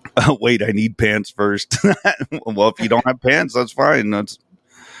 Wait, I need pants first. Well, if you don't have pants, that's fine. That's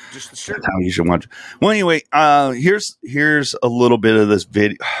just the shirt. How you should watch. Well, anyway, here's a little bit of this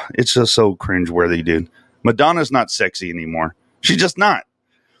video. It's just so cringeworthy, dude. Madonna's not sexy anymore. She's just not.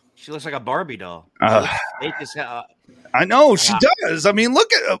 She looks like a Barbie doll. I know she does. I mean,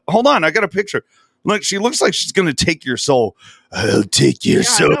 look at. Hold on, I got a picture. Look, she looks like she's gonna take your soul. I'll take your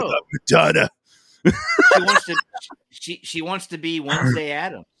soul, Madonna. She wants to be Wednesday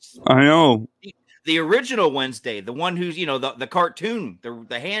Addams. I know. The original Wednesday, the one who's, you know, the cartoon,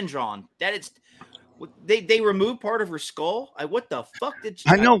 the hand drawn. That it's they removed part of her skull. What the fuck did she?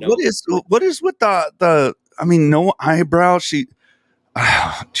 I know. What is with the? I mean, no eyebrow. She.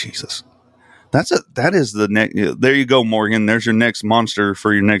 Oh, Jesus. That is the next. There you go, Morgan. There's your next monster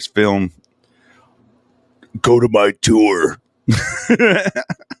for your next film. Go to my tour.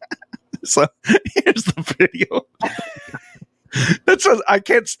 So here's the video. I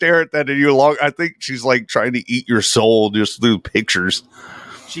can't stare at that any longer. I think she's like trying to eat your soul just through pictures.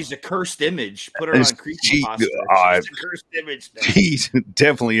 She's a cursed image. Put her on creepypasta. She's a cursed image. She's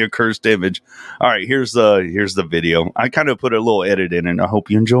definitely a cursed image. All right, here's the video. I kind of put a little edit in, and I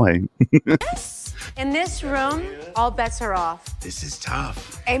hope you enjoy. In this room, all bets are off. This is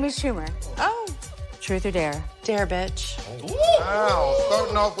tough. Amy Schumer. Oh. Truth or dare? Dare, bitch. Wow,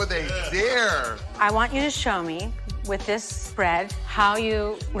 starting off with a dare. I want you to show me with this spread how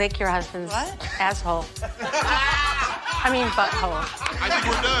you lick your husband's asshole. I mean butthole. I think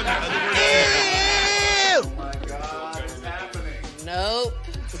we're done. Oh my God, what's happening? Nope.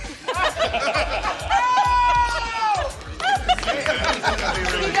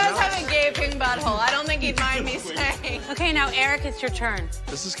 He does have a gaping butthole. I don't think he'd mind me saying. Okay, now Eric, it's your turn.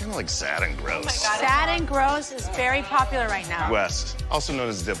 This is kind of like sad and gross. Oh my God. Sad and gross is very popular right now. West, also known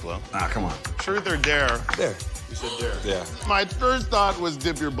as Diplo. Ah, come on. Truth or dare? Dare. You said dare. Yeah. My first thought was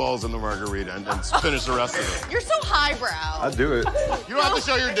dip your balls in the margarita and finish the rest of it. You're so highbrow. I do it. You don't have to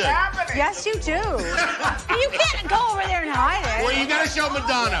show your dick. Yes, you do. You can't go over there and hide it. Well, you got to show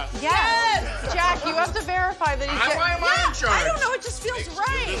Madonna. Yes. Jack, you have to verify that he's... Why am I in charge? I don't know. It just feels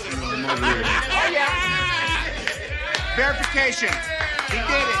right. Verification. He did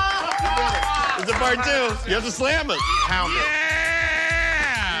it. He did it. It's a part too. You have to slam it. Pound it.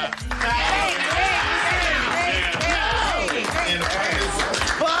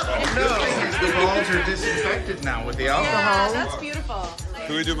 The balls are disinfected now with the alcohol. That's beautiful.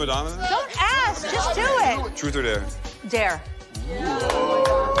 Can we do Madonna then? Don't ask, just do it. Truth or dare? Dare.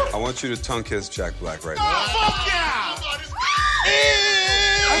 I want you to tongue kiss Jack Black right now. Fuck yeah!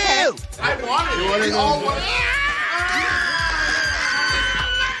 Okay. I want it. We all want it.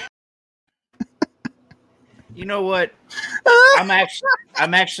 You know what? I'm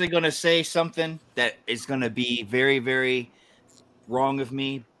actually going to say something that is going to be very, very wrong of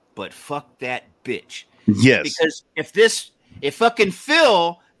me, but fuck that bitch. Yes. Because if fucking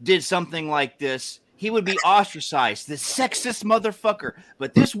Phil did something like this, he would be ostracized. The sexist motherfucker.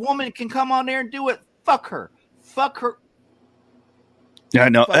 But this woman can come on there and do it. Fuck her. Fuck her. Yeah, I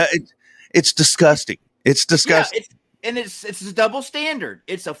know. It's disgusting. It's disgusting. Yeah, it's a double standard.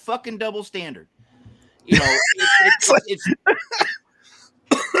 It's a fucking double standard. You know,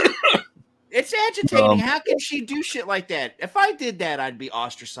 it's agitating. How can she do shit like that? If I did that, I'd be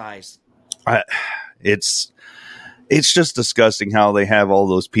ostracized. It's just disgusting how they have all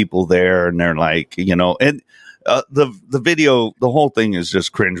those people there, and they're like, you know, and the video, the whole thing is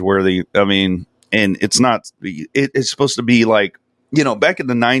just cringeworthy. I mean, and it's not. It's supposed to be like, you know, back in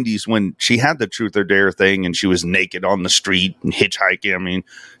the 90s when she had the Truth or Dare thing and she was naked on the street and hitchhiking. I mean,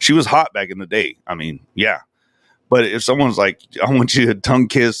 she was hot back in the day. I mean, yeah. But if someone's like, I want you to tongue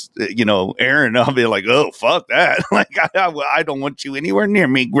kiss, you know, Aaron, I'll be like, oh, fuck that. Like, I don't want you anywhere near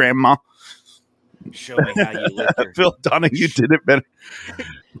me, Grandma. Show me how you live here. Phil Donahue did it better.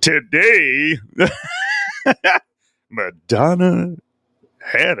 Today, Madonna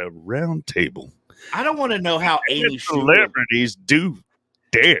had a round table. I don't want to know how Amy celebrities do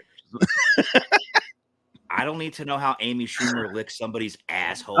dare. I don't need to know how Amy Schumer licks somebody's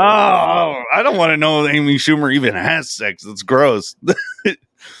asshole. Oh, I don't want to know if Amy Schumer even has sex. That's gross.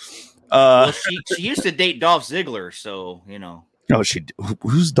 Well, she used to date Dolph Ziggler, so you know. Oh,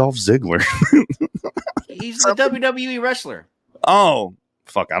 who's Dolph Ziggler? He's a WWE wrestler. Oh,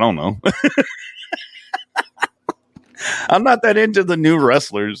 fuck, I don't know. I'm not that into the new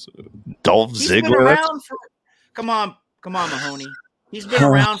wrestlers. Dolph Ziggler. Been around for, come on, Mahoney. He's been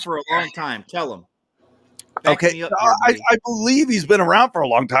around for a long time. Tell him. Okay, I believe he's been around for a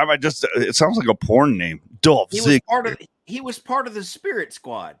long time. It sounds like a porn name. Dolph Ziggler. He was part of the Spirit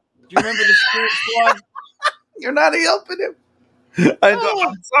Squad. Do you remember the Spirit Squad? You're not helping him. I'm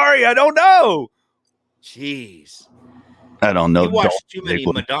sorry, I don't know. Jeez. I don't know. You watched too many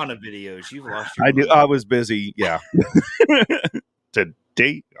Madonna videos. You've lost your mind. I was busy. Yeah.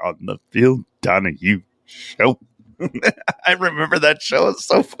 Today on the Phil Donahue Show. I remember that show. It's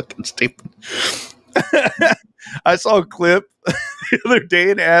so fucking stupid. I saw a clip the other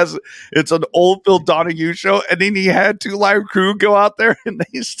day, and it's an old Phil Donahue show, and then he had Two Live Crew go out there and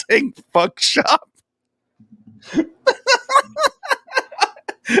they sang "Fuck Shop." And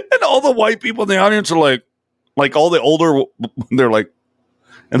all the white people in the audience are like all the older, they're like,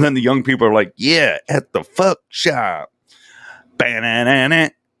 and then the young people are like, yeah, at the fuck shop. That's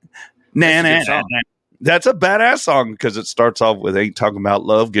a badass song because it starts off with "Ain't Talking About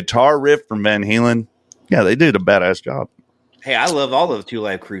Love," guitar riff from Van Halen. Yeah, they did a badass job. Hey, I love all of Two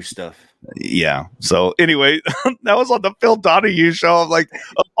Live Crew stuff. Yeah. So anyway, that was on the Phil Donahue Show. I'm like,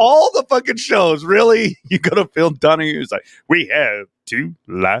 of all the fucking shows, really? You go to Phil Donahue's like, we have Two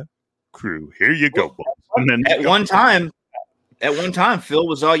Live Crew. Here you go. And then at one time, Phil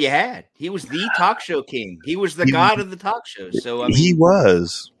was all you had. He was the talk show king. He was the god of the talk shows. So I mean, he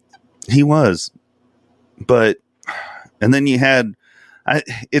was. But and then you had.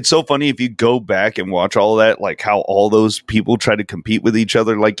 It's so funny if you go back and watch all that, like how all those people try to compete with each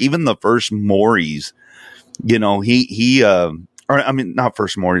other. Like even the first Maury's, you know, not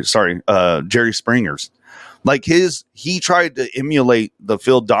first Maury's, sorry, Jerry Springer's. Like he tried to emulate the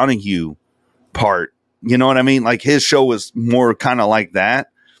Phil Donahue part. You know what I mean? Like his show was more kind of like that.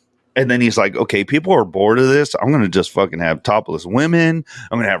 And then he's like, okay, people are bored of this. I'm going to just fucking have topless women.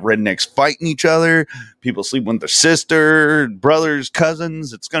 I'm going to have rednecks fighting each other. People sleep with their sister, brothers,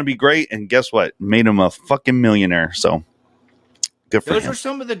 cousins. It's going to be great. And guess what? Made him a fucking millionaire. So good for him. Those were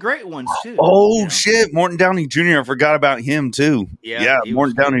some of the great ones, too. Oh, shit. Morton Downey Jr. I forgot about him, too. Yeah,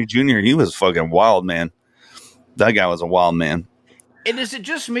 Morton Downey Jr. He was fucking wild, man. That guy was a wild man. And is it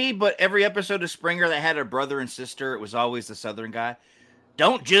just me, but every episode of Springer that had a brother and sister, it was always the Southern guy?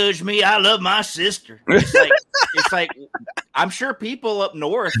 Don't judge me. I love my sister. It's like I'm sure people up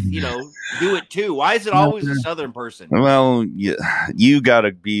north, you know, do it too. Why is it always a Southern person? Well, you got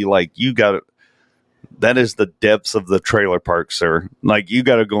to be like, That is the depths of the trailer park, sir. Like, you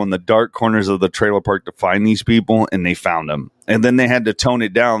got to go in the dark corners of the trailer park to find these people, and they found them. And then they had to tone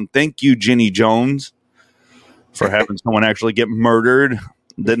it down. Thank you, Jenny Jones, for having someone actually get murdered.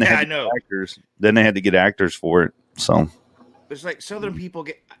 Then they had to get actors. Then they had to get actors for it. So it's like Southern people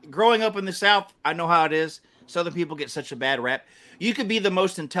get. Growing up in the South, I know how it is. Southern people get such a bad rap. You could be the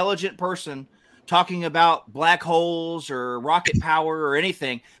most intelligent person talking about black holes or rocket power or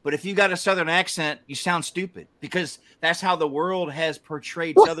anything, but if you got a Southern accent, you sound stupid because that's how the world has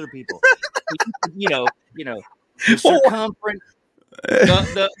portrayed Southern people. you know, the circumference,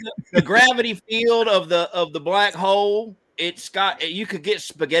 the gravity field of the black hole. You could get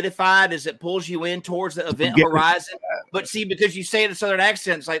spaghettified as it pulls you in towards the event horizon. But see, because you say it in a Southern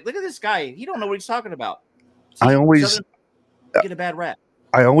accent, it's like, look at this guy. He don't know what he's talking about. See, I always Southern get a bad rap.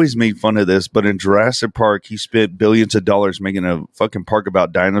 I always made fun of this, but in Jurassic Park, he spent billions of dollars making a fucking park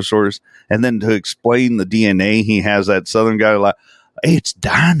about dinosaurs. And then to explain the DNA, he has that Southern guy like, it's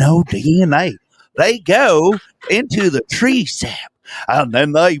dino DNA. They go into the tree sap and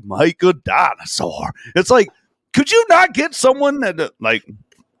then they make a dinosaur. It's like, could you not get someone that, like,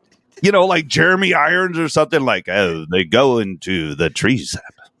 like Jeremy Irons or something like, oh, they go into the tree sap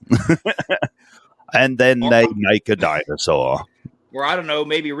and then they make a dinosaur. Or I don't know,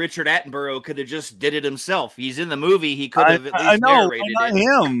 maybe Richard Attenborough could have just did it himself. He's in the movie. He could have at least narrated it.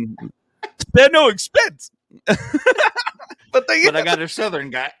 Him. Spare no expense. but I got a Southern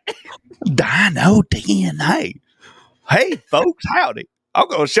guy. Dino DNA. Hey, folks, howdy. I'm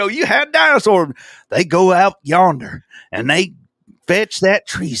going to show you how dinosaurs, they go out yonder and they fetch that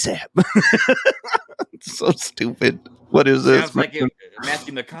tree sap. So stupid. What is this? Sounds like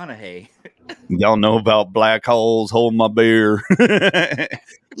Matthew McConaughey. Y'all know about black holes. Hold my beer.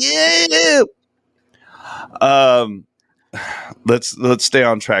 Yeah. Let's stay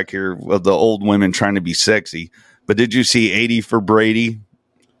on track here of the old women trying to be sexy. But did you see 80 for Brady?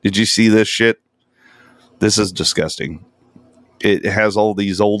 Did you see this shit? This is disgusting. It has all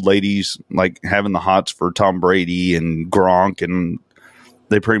these old ladies like having the hots for Tom Brady and Gronk, and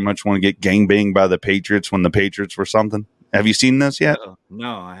they pretty much want to get gangbanged by the Patriots when the Patriots were something. Have you seen this yet?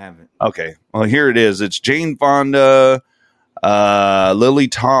 No, I haven't. Okay. Well, here it is. It's Jane Fonda, Lily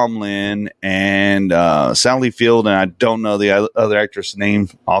Tomlin, and Sally Field, and I don't know the other actress' name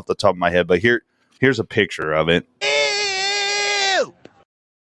off the top of my head, but here's a picture of it.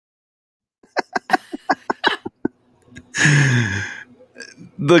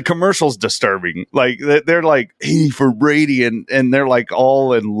 The commercial's disturbing. Like, they're like, hey, for Brady, and they're like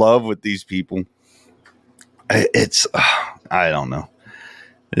all in love with these people. It's I don't know.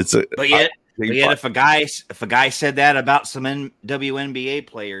 But yet if a guy said that about some WNBA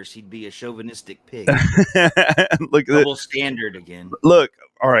players, he'd be a chauvinistic pig. Look, double standard again. Look,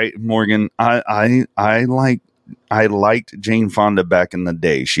 all right, Morgan. I liked Jane Fonda back in the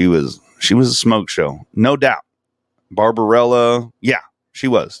day. She was a smoke show, no doubt. Barbarella, yeah, she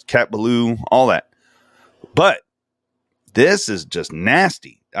was. Cat Ballou, all that. But this is just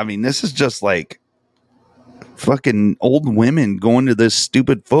nasty. I mean, this is just like fucking old women going to this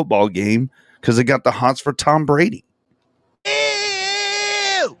stupid football game because they got the hots for Tom Brady.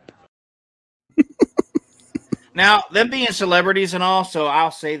 Now, them being celebrities and all, so I'll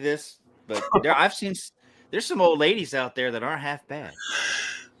say this, but there's some old ladies out there that aren't half bad.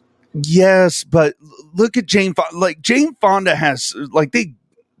 Yes, but look at Jane Fonda. Like, Jane Fonda has, like, they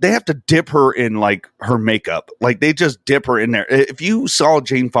have to dip her in, like, her makeup. Like, they just dip her in there. If you saw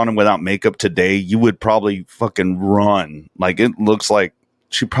Jane Fonda without makeup today, you would probably fucking run. Like, it looks like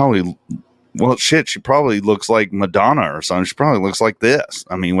she probably looks like Madonna or something. She probably looks like this.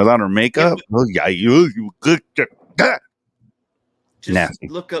 I mean, without her makeup. Yeah, just nasty.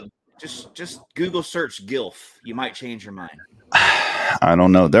 Look up, just Google search GILF. You might change your mind. I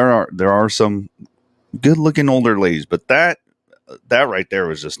don't know. There are some good looking older ladies, but that right there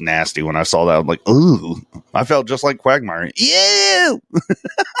was just nasty. When I saw that, I'm like, ooh, I felt just like Quagmire. Yeah.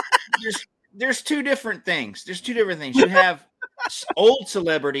 There's two different things. You have old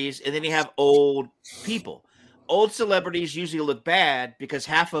celebrities and then you have old people. Old celebrities usually look bad because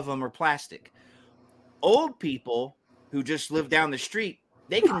half of them are plastic. Old people who just live down the street,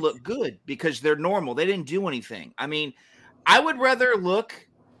 they can look good because they're normal. They didn't do anything. I mean, I would rather look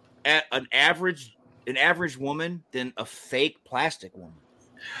at an average woman than a fake plastic woman.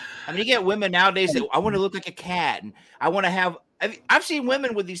 I mean, you get women nowadays that I want to look like a cat, and I want to have. I've seen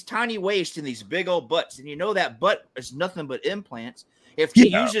women with these tiny waists and these big old butts, and you know that butt is nothing but implants. If she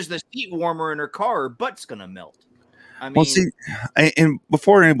uses the seat warmer in her car, her butt's gonna melt. I mean, well, see, and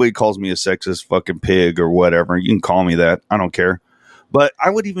before anybody calls me a sexist fucking pig or whatever, you can call me that. I don't care. But I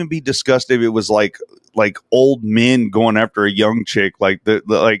would even be disgusted if it was like old men going after a young chick. Like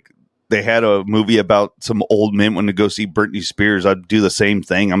like they had a movie about some old men wanting to go see Britney Spears. I'd do the same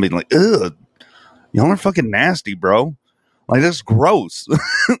thing. I mean, like, ugh, y'all are fucking nasty, bro. Like, that's gross.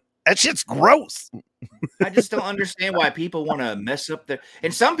 That shit's gross. I just don't understand why people want to mess up their.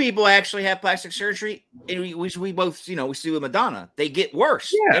 And some people actually have plastic surgery. And we both, we see with Madonna. They get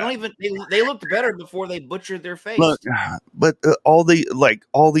worse. Yeah. They don't even. They looked better before they butchered their face. Look, but all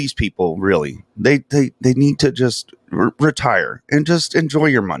these people really, they need to just retire and just enjoy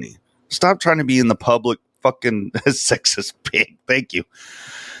your money. Stop trying to be in the public fucking sexist pig. Thank you.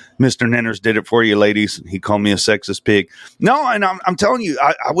 Mr. Nenners did it for you, ladies. He called me a sexist pig. No, and I'm telling you,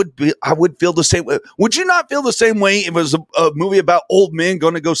 I would feel the same way. Would you not feel the same way if it was a movie about old men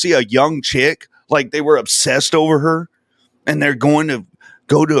going to go see a young chick? Like they were obsessed over her and they're going to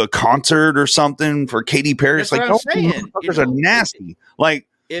go to a concert or something for Katy Perry. That's It's like, what I'm saying. Motherfuckers are nasty. Like,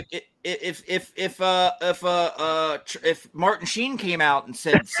 if Martin Sheen came out and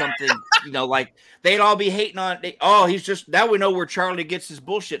said something, like they'd all be hating on. He's just now we know where Charlie gets his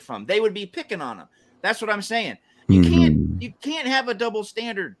bullshit from. They would be picking on him. That's what I'm saying. You can't have a double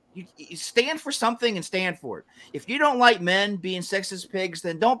standard. You stand for something and stand for it. If you don't like men being sexist pigs,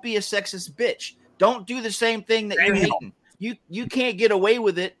 then don't be a sexist bitch. Don't do the same thing that you're hating. You can't get away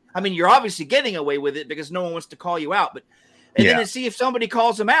with it. I mean, you're obviously getting away with it because no one wants to call you out, but. And then to see if somebody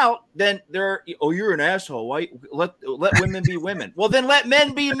calls them out, then you're an asshole. Why let women be women? Well, then let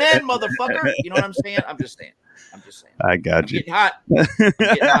men be men, motherfucker. You know what I'm saying? I'm just saying. I got you. Getting hot. I'm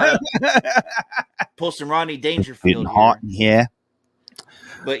getting hot. Pull some Rodney Dangerfield. Getting hot in here.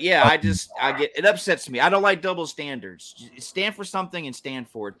 But yeah, it upsets me. I don't like double standards. Stand for something and stand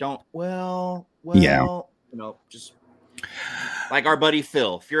for it. Don't just like our buddy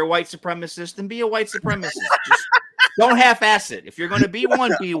Phil. If you're a white supremacist, then be a white supremacist. Just don't half-ass it. If you're going to be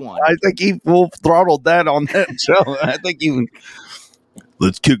one, be one. I think he full throttled that on that show. I think he.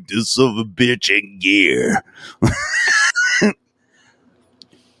 Let's kick this son of a bitch in gear.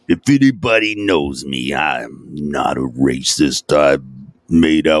 If anybody knows me, I'm not a racist. I've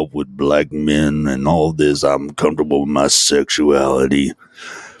made out with black men and all this. I'm comfortable with my sexuality.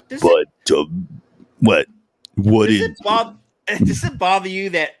 What? What does it bother you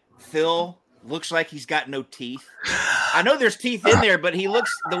that Phil looks like he's got no teeth? I know there's teeth in there, but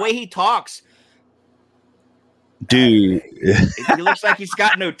the way he talks, dude, he looks like he's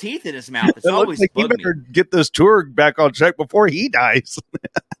got no teeth in his mouth. It's always like you better get this tour back on track before he dies.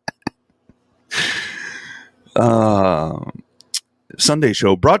 Sunday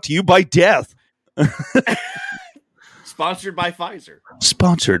show brought to you by Death. Sponsored by Pfizer.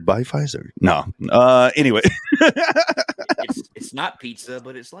 No. Anyway. It's not pizza,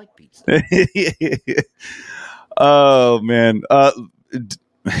 but it's like pizza. Oh, man.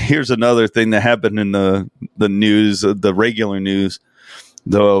 Here's another thing that happened in the news, the regular news.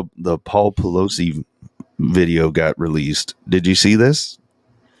 The Paul Pelosi video got released. Did you see this?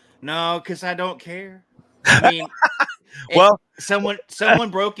 No, because I don't care. I mean, well, someone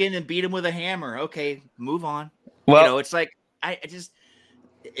broke in and beat him with a hammer. Okay, move on. Well, it's like I just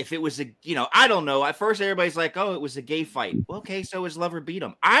if it was I don't know. At first, everybody's like, "Oh, it was a gay fight." Well, okay, so his lover beat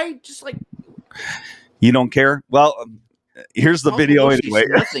him. I just like you don't care. Well, here's the video anyway.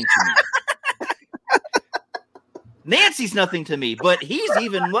 Nothing to me. Nancy's nothing to me, but he's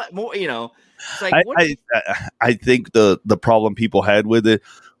even more. It's like I think the problem people had with it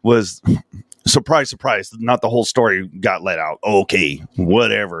was surprise, not the whole story got let out. Okay,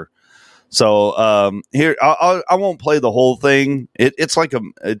 whatever. So here I won't play the whole thing. It's like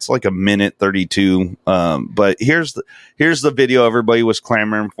a minute 32. But here's the video everybody was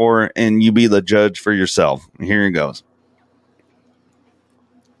clamoring for, and you be the judge for yourself. Here it goes.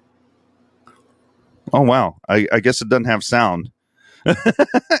 Oh wow! I guess it doesn't have sound.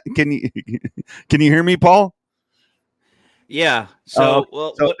 Can you hear me, Paul? Yeah. So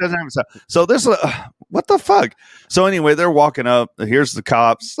it doesn't have sound. So this what the fuck? So anyway, they're walking up. Here's the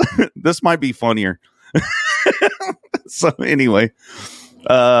cops. This might be funnier. So anyway,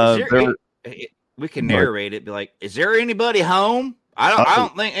 we can narrate it. Be like, is there anybody home? I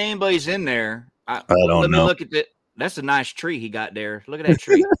don't think anybody's in there. I don't know. Let me look at that. That's a nice tree he got there. Look at that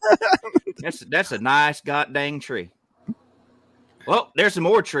tree. That's a nice goddamn tree. Well, there's some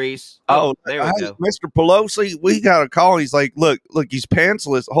more trees. Oh, there we go. Mr. Pelosi, we got a call. He's like, look, he's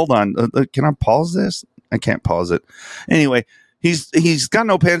pantsless. Hold on. Can I pause this? I can't pause it. Anyway, he's got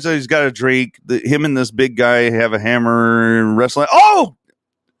no pants. He's got a drink. Him and this big guy have a hammer wrestling. Oh!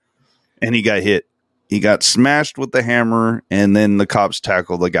 And he got hit. He got smashed with the hammer, and then the cops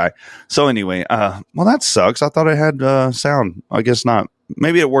tackled the guy. So anyway, well, that sucks. I thought I had sound. I guess not.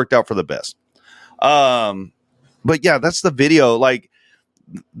 Maybe it worked out for the best. But yeah, that's the video. Like,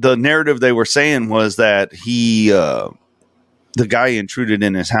 the narrative they were saying was that the guy intruded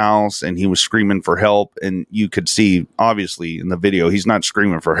in his house and he was screaming for help. And you could see, obviously, in the video, he's not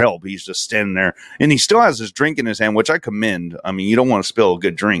screaming for help. He's just standing there, and he still has his drink in his hand, which I commend. I mean, you don't want to spill a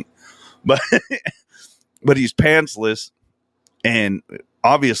good drink, but he's pantsless, and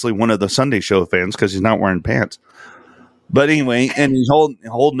obviously one of the Sunday Show fans because he's not wearing pants. But anyway, and he's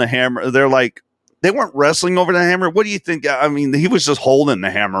holding the hammer. They're like, they weren't wrestling over the hammer. What do you think? I mean, he was just holding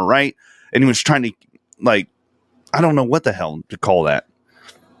the hammer, right? And he was trying to, like, I don't know what the hell to call that.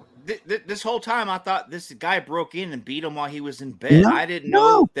 This whole time, I thought this guy broke in and beat him while he was in bed. I didn't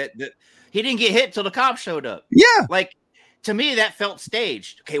know that he didn't get hit till the cops showed up. Yeah. Like, to me, that felt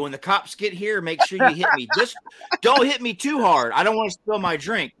staged. Okay, when the cops get here, make sure you hit me. Just don't hit me too hard. I don't want to spill my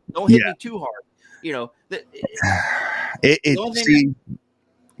drink. Don't hit me too hard. You know,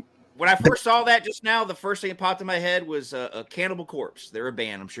 when I first saw that just now, the first thing that popped in my head was a Cannibal Corpse. They're a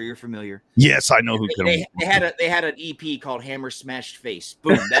band. I'm sure you're familiar. Yes, I know who they had an EP called Hammer Smashed Face.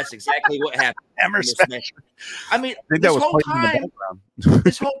 Boom. That's exactly what happened. Hammer Smashed. I mean, this whole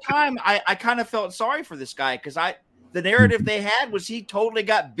time, I kind of felt sorry for this guy because the narrative they had was he totally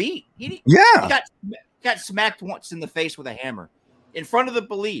got beat. He got smacked once in the face with a hammer in front of the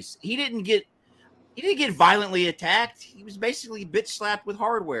police. He didn't get violently attacked. He was basically bitch slapped with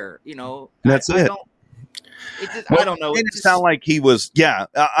hardware. You know, that's it. I don't know. It didn't sound like he was. Yeah,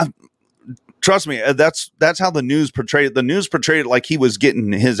 trust me. That's how the news portrayed it. The news portrayed it like he was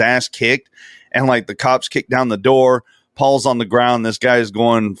getting his ass kicked, and like the cops kicked down the door. Paul's on the ground. This guy's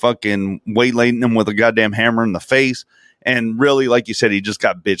going fucking waylaying him with a goddamn hammer in the face. And really, like you said, he just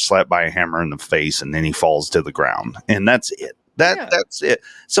got bitch slapped by a hammer in the face, and then he falls to the ground, and that's it. That's it.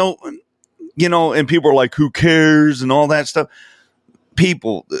 So, you know, and people are like, who cares and all that stuff.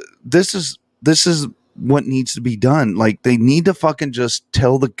 People, this is what needs to be done. Like, they need to fucking just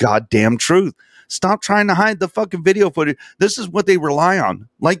tell the goddamn truth. Stop trying to hide the fucking video footage. This is what they rely on.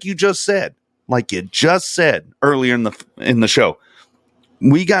 Like you just said earlier in the show.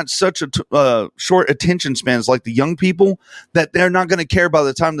 We got such a short attention spans, like the young people, that they're not going to care by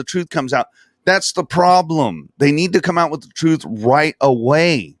the time the truth comes out. That's the problem. They need to come out with the truth right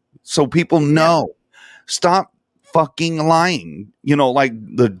away so people know. Stop fucking lying. You know, like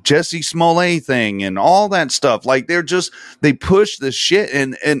the Jesse Smollett thing and all that stuff. Like, they push this shit,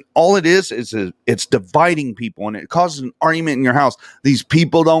 and all it is it's dividing people, and it causes an argument in your house. These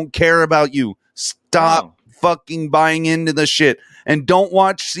people don't care about you. Stop fucking buying into the shit. And don't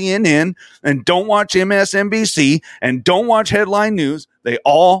watch CNN, and don't watch MSNBC, and don't watch Headline News. They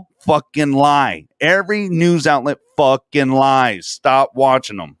all fucking lie. Every news outlet fucking lies. Stop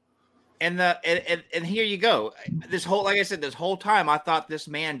watching them. And here you go. This whole time I thought this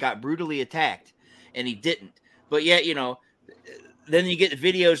man got brutally attacked, and he didn't. But yet, you know, then you get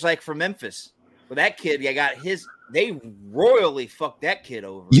videos like from Memphis, where that kid, they royally fucked that kid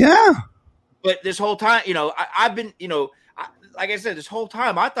over. Yeah. But this whole time, you know, I've been, you know, like I said, this whole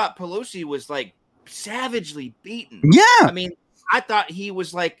time I thought Pelosi was like savagely beaten. Yeah. I mean, I thought he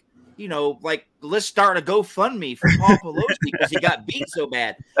was like, you know, like, let's start a GoFundMe for Paul Pelosi because he got beat so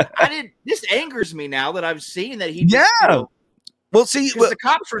bad. This angers me now that I've seen that he. Yeah. You know, well, see, the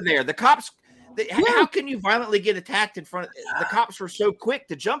cops were there. The cops. How can you violently get attacked in front of the cops? Were so quick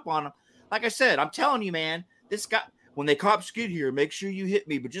to jump on him. Like I said, I'm telling you, man, this guy. When the cops get here, make sure you hit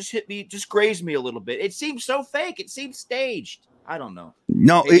me, but just hit me, just graze me a little bit. It seems so fake. It seems staged. I don't know.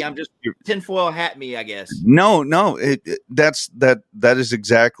 No, maybe I'm just tinfoil hat me, I guess. No, that is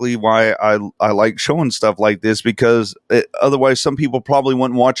exactly why I like showing stuff like this, because otherwise some people probably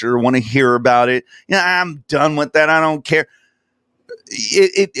wouldn't watch it or want to hear about it. Yeah, I'm done with that. I don't care.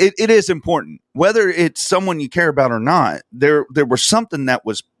 It is important, whether it's someone you care about or not. There was something that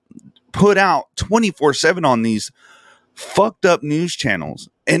was put out 24/7 on these fucked up news channels,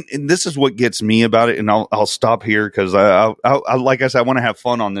 and this is what gets me about it. And I'll stop here because I like I said, I want to have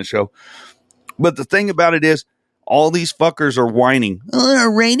fun on this show. But the thing about it is, all these fuckers are whining. Oh,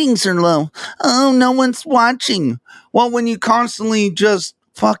 our ratings are low. Oh, no one's watching. Well, when you constantly just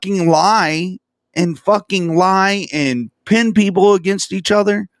fucking lie and pin people against each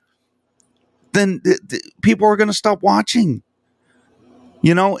other, then people are going to stop watching.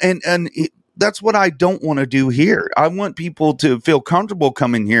 You know, and that's what I don't want to do here. I want people to feel comfortable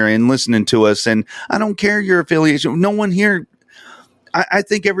coming here and listening to us. And I don't care your affiliation. No one here. I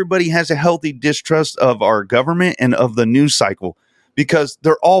think everybody has a healthy distrust of our government and of the news cycle, because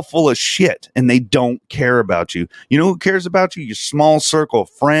they're all full of shit and they don't care about you. You know who cares about you? Your small circle of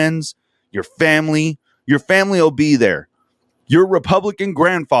friends, your family. Your family will be there. Your Republican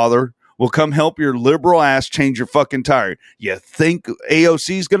grandfather will come help your liberal ass change your fucking tire. You think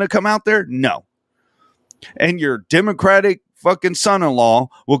AOC is going to come out there? No. And your Democratic fucking son-in-law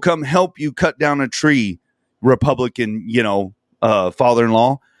will come help you cut down a tree. Republican,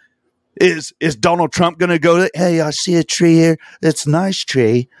 father-in-law. Is Donald Trump going to go, hey, I see a tree here. It's a nice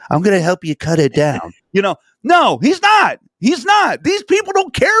tree. I'm going to help you cut it down. No, he's not. He's not. These people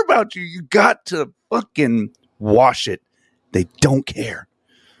don't care about you. You got to fucking wash it. They don't care.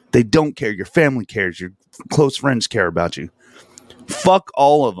 They don't care. Your family cares. Your close friends care about you. Fuck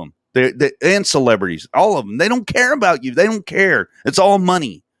all of them. And celebrities. All of them. They don't care about you. They don't care. It's all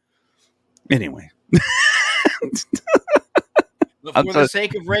money. Anyway. But for the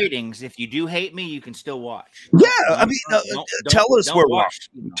sake of ratings, if you do hate me, you can still watch. Yeah, I mean, tell us we're wrong.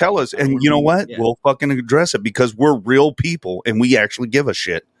 Tell us, and you know what? Yeah. We'll fucking address it because we're real people and we actually give a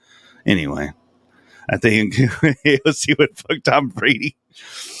shit. Anyway, I think let's see what fuck Tom Brady.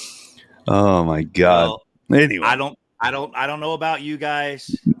 Oh my god. Well, anyway, I don't know about you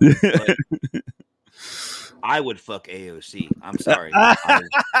guys. But I would fuck AOC. I'm sorry.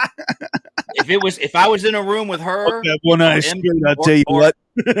 If I was in a room with her, I'll tell you what.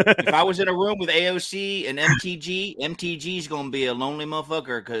 If I was in a room with AOC and MTG's gonna be a lonely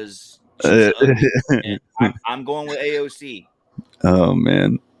motherfucker because I'm going with AOC. Oh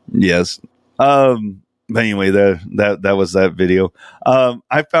man, yes. But anyway, that was that video.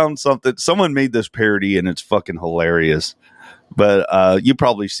 I found something. Someone made this parody and it's fucking hilarious. But you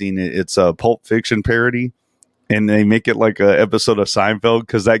probably seen it. It's a Pulp Fiction parody. And they make it like an episode of Seinfeld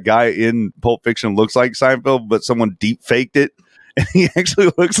because that guy in Pulp Fiction looks like Seinfeld, but someone deep faked it, and he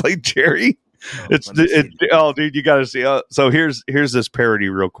actually looks like Jerry. Oh, dude, you got to see. So here's this parody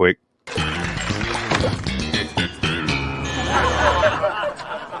real quick.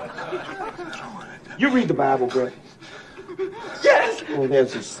 You read the Bible, Greg? Yes. Well,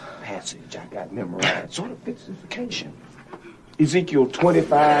 there's this passage I got memorized, sort of fits vacation. Ezekiel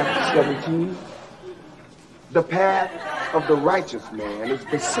 25:17. The path of the righteous man is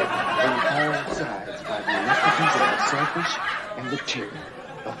beset on all sides by the iniquities of the selfish and the tyranny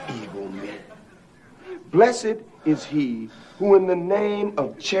of evil men. Blessed is he who in the name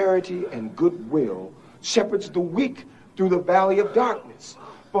of charity and goodwill shepherds the weak through the valley of darkness,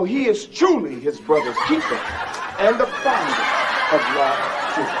 for he is truly his brother's keeper and the founder of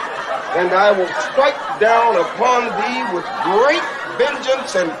Lot's children. And I will strike down upon thee with great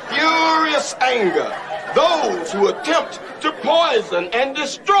vengeance and furious anger those who attempt to poison and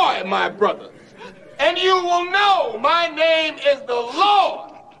destroy my brothers. And you will know my name is the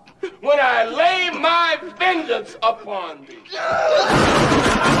Lord when I lay my vengeance upon thee.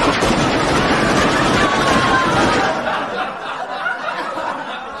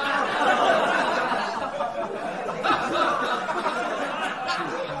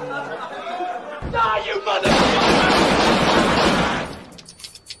 Ah, you motherfucker!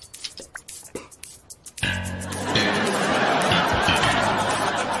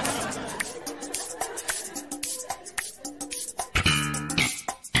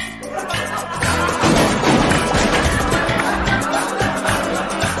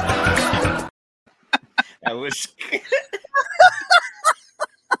 That was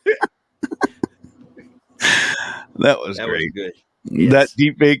that was great. Good. Yes. That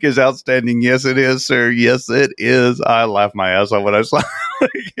deep fake is outstanding. Yes, it is, sir. Yes, it is. I laughed my ass off when I saw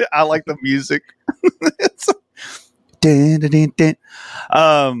it. I like the music.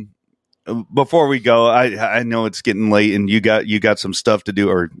 Before we go, I know it's getting late and you got some stuff to do,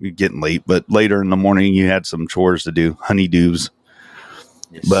 or you're getting late, but later in the morning you had some chores to do, honeydews.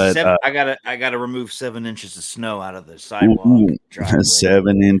 But I gotta remove 7 inches of snow out of the sidewalk.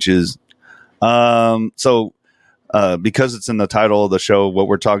 7 inches. So because it's in the title of the show, what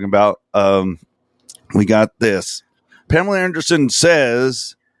we're talking about, we got this. Pamela Anderson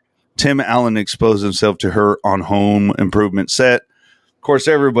says Tim Allen exposed himself to her on Home Improvement set. Of course,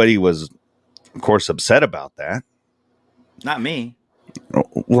 everybody was, upset about that. Not me.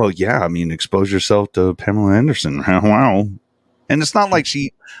 Well, yeah. I mean, expose yourself to Pamela Anderson. Wow. And it's not like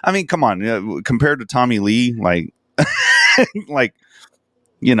come on, compared to Tommy Lee, like,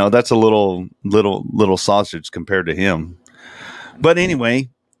 that's a little sausage compared to him. But anyway,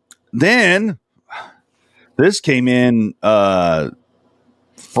 then this came in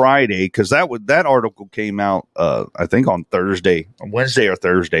Friday, because that article came out I think on Wednesday or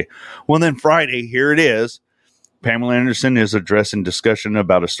Thursday. Well, then Friday, here it is. Pamela Anderson is addressing discussion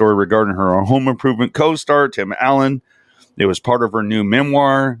about a story regarding her Home Improvement co-star Tim Allen. It was part of her new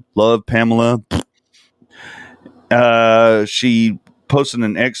memoir, Love, Pamela. She posted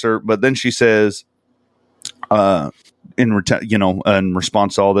an excerpt, but then she says, in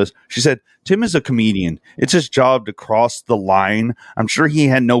response to all this, she said, Tim is a comedian. It's his job to cross the line. I'm sure he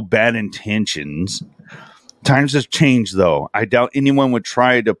had no bad intentions. Times have changed, though. I doubt anyone would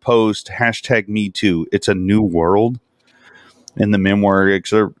try to post #MeToo. It's a new world. In the memoir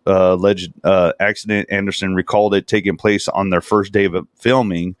excerpt, alleged accident, Anderson recalled it taking place on their first day of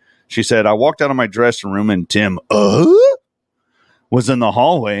filming. She said, I walked out of my dressing room and Tim was in the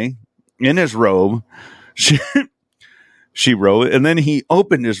hallway in his robe. She wrote, and then he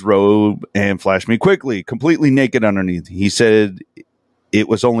opened his robe and flashed me quickly, completely naked underneath. He said it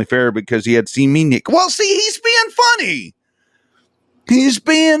was only fair because he had seen me naked. Well, see, he's being funny. He's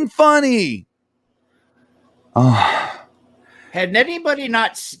being funny. Had anybody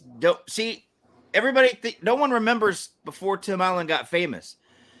not see everybody? No one remembers before Tim Allen got famous,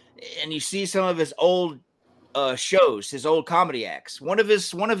 and you see some of his old shows, his old comedy acts. One of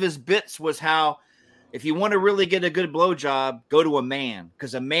his bits was how if you want to really get a good blowjob, go to a man,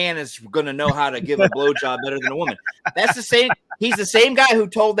 because a man is going to know how to give a blowjob better than a woman. That's the same. He's the same guy who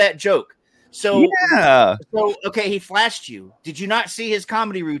told that joke. So yeah. So okay, he flashed you. Did you not see his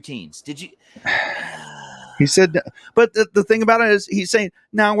comedy routines? Did you? He said, but the thing about it is he's saying,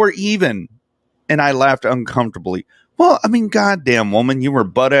 now we're even. And I laughed uncomfortably. Well, I mean, goddamn woman, you were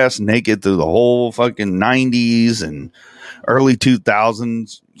butt ass naked through the whole fucking 90s and early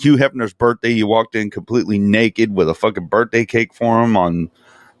 2000s. Hugh Hefner's birthday, you walked in completely naked with a fucking birthday cake for him on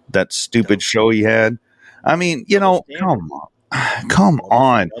that stupid show he had. I mean, you know, come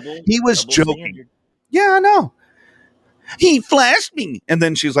on. He was joking. Yeah, I know. He flashed me. And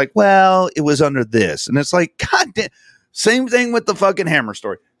then she's like, well, it was under this. And it's like, God damn. Same thing with the fucking Hammer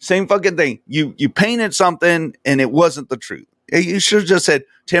story. Same fucking thing. You painted something and it wasn't the truth. You should have just said,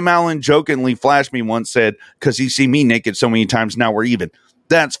 Tim Allen jokingly flashed me once, said, because he's seen me naked so many times, now we're even.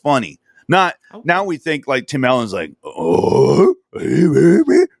 That's funny. Not now we think like Tim Allen's like, oh,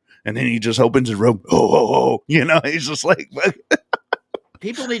 and then he just opens his robe. Oh, you know, he's just like,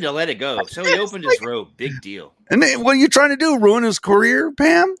 people need to let it go. So he opened his robe. Big deal. And then what are you trying to do? Ruin his career,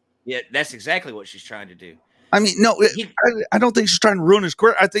 Pam? Yeah, that's exactly what she's trying to do. I mean, no, I don't think she's trying to ruin his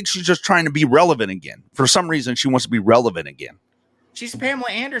career. I think she's just trying to be relevant again. For some reason, she wants to be relevant again. She's Pamela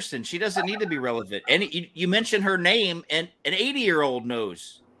Anderson. She doesn't need to be relevant. And you mention her name, and an 80-year-old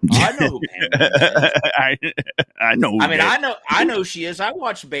knows. I know who Pamela is. I know. I mean, I know she is. I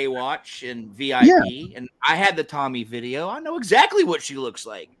watched Baywatch and VIP, and I had the Tommy video. I know exactly what she looks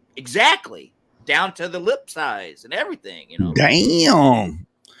like. Exactly. Down to the lip size and everything, you know. Damn.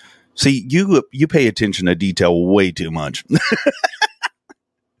 See, you pay attention to detail way too much.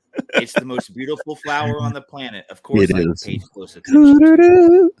 It's the most beautiful flower on the planet. Of course, it I is. paid close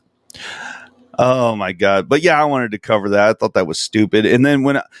attention. Oh my God. But yeah, I wanted to cover that. I thought that was stupid. And then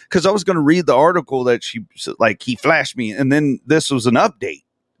because I was going to read the article that he flashed me, and then this was an update.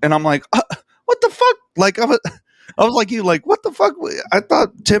 And I'm like, what the fuck? Like, I was like, what the fuck? I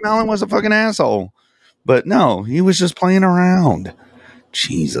thought Tim Allen was a fucking asshole. But no, he was just playing around.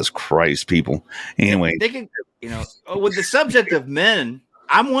 Jesus Christ, people. Anyway. Thinking, with the subject of men,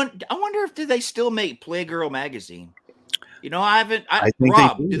 I wonder if do they still make Playgirl magazine? Rob,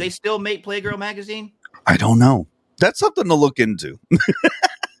 do they still make Playgirl magazine? I don't know. That's something to look into.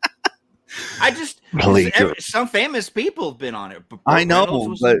 Some famous people have been on it. I know.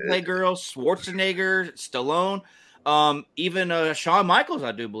 Playgirl, Schwarzenegger, Stallone, even Shawn Michaels,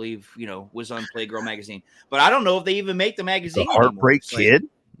 I do believe, was on Playgirl magazine. But I don't know if they even make the magazine. The Heartbreak Kid?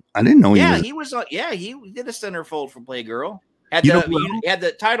 I didn't know. He was on. Yeah, he did a centerfold for Playgirl. Had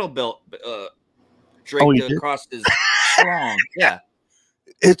the title belt draped across his schlong. Yeah,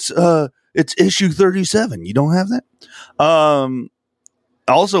 it's issue 37. You don't have that.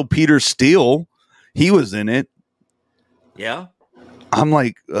 Also, Peter Steele, he was in it. Yeah, I'm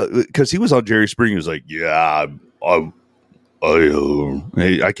like, because he was on Jerry Springer. He was like, yeah, I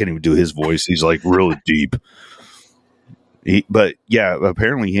can't even do his voice. He's like really deep. But yeah,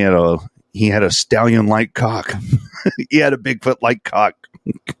 apparently he had a stallion-like cock. He had a Bigfoot-like cock.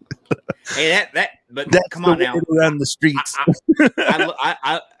 Hey, but that's come on now, around the streets.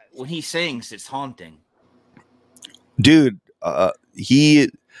 I when he sings, it's haunting, dude. I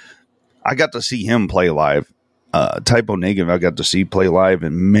got to see him play live. Typo Negative, I got to see play live,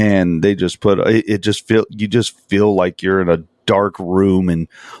 and man, they just you just feel like you're in a dark room and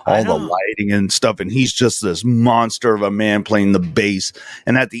all the lighting and stuff, and he's just this monster of a man playing the bass.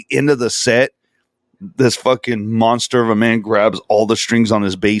 And at the end of the set, this fucking monster of a man grabs all the strings on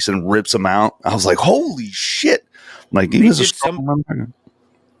his bass and rips them out. I was like, holy shit, Like he was a strong motherfucker.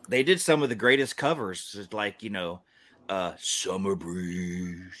 They did some of the greatest covers, like Summer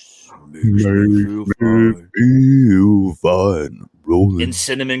Breeze makes me feel fine, rolling. And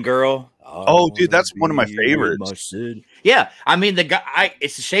Cinnamon Girl. Oh, dude, that's one of my favorites. Yeah, I mean the guy.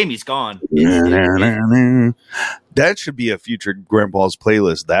 It's a shame he's gone. That should be a future Grandpa's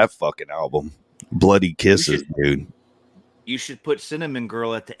playlist. That fucking album, Bloody Kisses, dude. You should put Cinnamon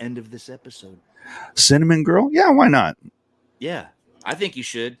Girl at the end of this episode. Cinnamon Girl? Yeah, why not? Yeah, I think you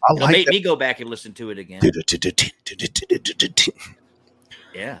should. It'll make me go back and listen to it again.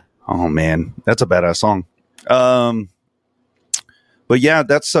 Yeah. Oh man, that's a badass song. But yeah,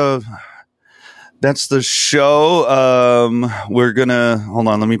 that's the show. We're gonna hold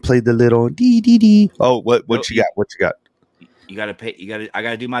on. Let me play the little dee dee dee. Oh, what you got? What you got? You gotta pay. I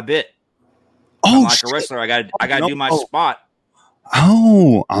gotta do my bit. Oh, I'm like a wrestler. I gotta do my spot.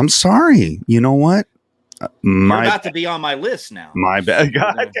 Oh, I'm sorry. You know what? You're about to be on my list now. My bad.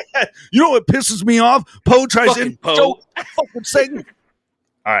 God, you know what pisses me off? Poe tries in Poe. fucking segment.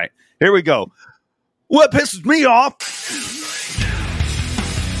 All right, here we go. What pisses me off?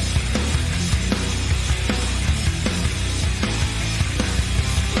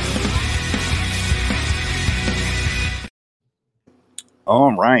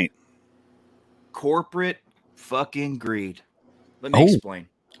 All right. Corporate fucking greed. Let me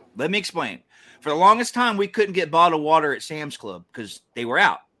explain. For the longest time, we couldn't get bottled water at Sam's Club because they were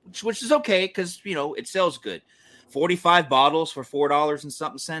out, which is okay because, it sells good. 45 bottles for $4 and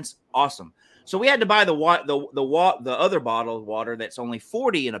something cents. Awesome. So we had to buy the other bottle of water that's only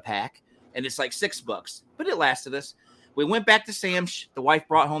 40 in a pack, and it's like $6, but it lasted us. We went back to Sam's. The wife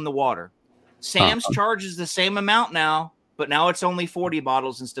brought home the water. Sam's charges the same amount now, but now it's only 40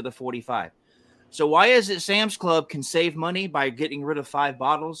 bottles instead of 45. So why is it Sam's Club can save money by getting rid of 5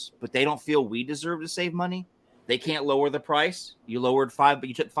 bottles, but they don't feel we deserve to save money? They can't lower the price. You lowered 5, but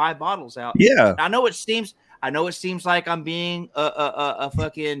you took 5 bottles out. Yeah. I know it seems like I'm being a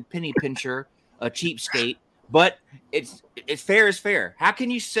fucking penny pincher, a cheapskate, but it's fair is fair. How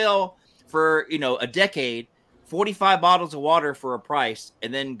can you sell for, a decade 45 bottles of water for a price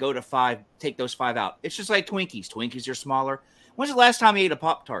and then go to 5, take those 5 out? It's just like Twinkies. Twinkies are smaller. When's the last time you ate a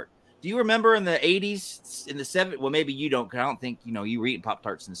Pop-Tart? Do you remember in the 80s, in the 70s? Well, maybe you don't, because I don't think, you were eating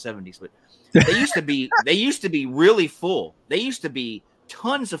Pop-Tarts in the 70s, but they used to be really full. They used to be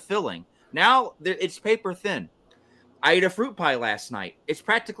tons of filling. Now it's paper thin. I ate a fruit pie last night. It's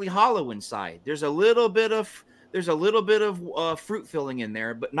practically hollow inside. There's a little bit of fruit filling in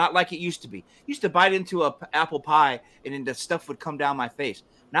there, but not like it used to be. Used to bite into a apple pie and then the stuff would come down my face.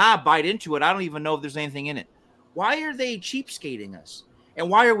 Now I bite into it. I don't even know if there's anything in it. Why are they cheapskating us? And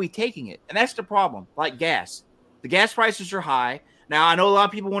why are we taking it? And that's the problem. Like gas. The gas prices are high. Now, I know a lot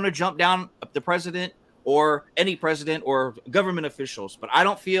of people want to jump down the president or any president or government officials, but I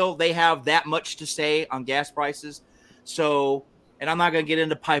don't feel they have that much to say on gas prices. So, and I'm not going to get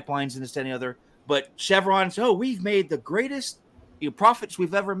into pipelines and this and the other, but Chevron's, we've made the greatest profits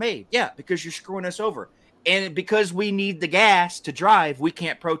we've ever made. Yeah, because you're screwing us over. And because we need the gas to drive, we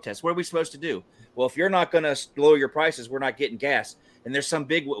can't protest. What are we supposed to do? Well, if you're not going to lower your prices, we're not getting gas. And there's some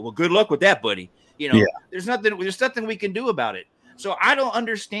big, good luck with that, buddy. There's nothing we can do about it. So I don't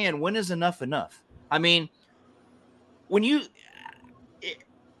understand, when is enough enough? I mean, I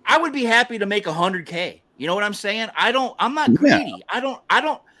would be happy to make $100K. You know what I'm saying? I'm not greedy. Yeah.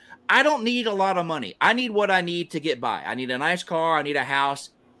 I don't need a lot of money. I need what I need to get by. I need a nice car. I need a house,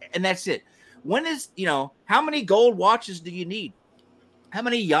 and that's it. How many gold watches do you need? How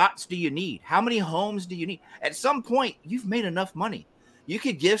many yachts do you need? How many homes do you need? At some point, you've made enough money. You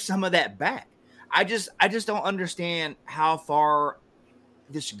could give some of that back. I just don't understand how far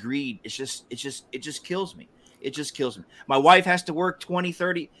this greed. It just kills me. It just kills me. My wife has to work 20,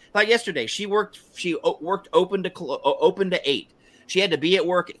 30. Like yesterday, she worked open to 8. She had to be at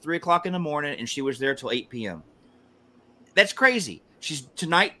work at 3:00 in the morning, and she was there till 8 p.m. That's crazy.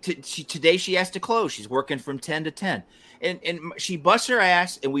 Today she has to close. She's working from 10 to 10. And she busts her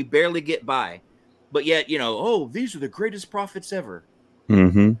ass, and we barely get by. But yet, these are the greatest profits ever.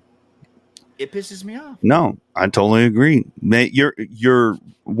 Mm-hmm. It pisses me off. No, I totally agree. Mate, you're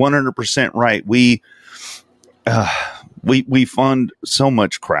 100% right. We fund so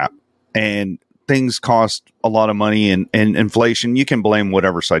much crap, and things cost a lot of money, and inflation. You can blame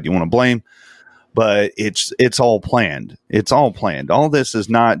whatever side you want to blame, but it's all planned. It's all planned. All this is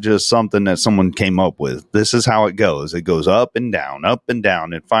not just something that someone came up with. This is how it goes. It goes up and down,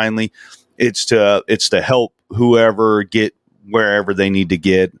 and finally, it's to help whoever get wherever they need to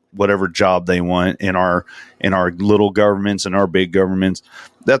get, whatever job they want in our little governments and our big governments.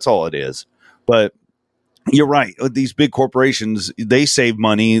 That's all it is. But you're right. These big corporations, they save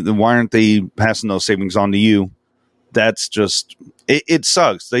money. Why aren't they passing those savings on to you? That's just it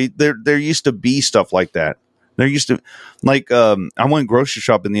sucks. There used to be stuff like that. There used to, like, I went grocery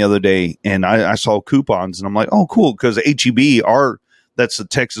shopping the other day and I saw coupons and I'm like, oh, cool, because HEB that's a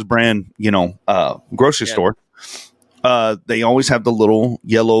Texas brand, grocery store. They always have the little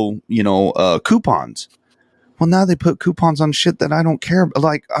yellow, coupons. Well, now they put coupons on shit that I don't care.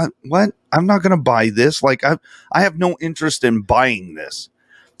 Like, what? I'm not going to buy this. Like, I have no interest in buying this.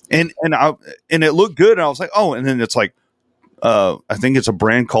 And it looked good. And I was like, oh, and then it's like, I think it's a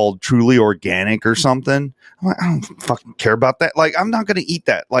brand called Truly Organic or something. I'm like, I don't fucking care about that. Like, I'm not going to eat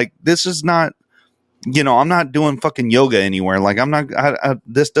that. Like, this is not, I'm not doing fucking yoga anywhere. Like,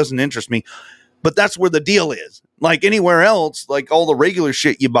 this doesn't interest me. But that's where the deal is. Like, anywhere else, like all the regular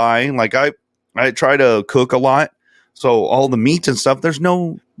shit you buy, like I try to cook a lot. So all the meats and stuff, there's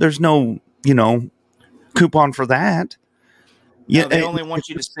no, coupon for that. Yeah, they only want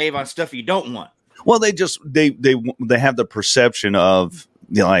you to save on stuff you don't want. Well, they have the perception of,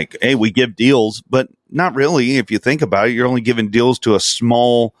 like, hey, we give deals, but not really. If you think about it, you're only giving deals to a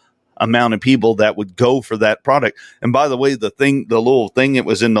small amount of people that would go for that product. And by the way, the little thing it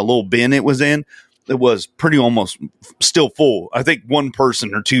was in, the little bin it was in, it was pretty almost still full. I think one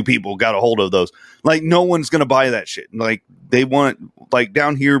person or two people got a hold of those. Like, no one's going to buy that shit. Like, they want, like,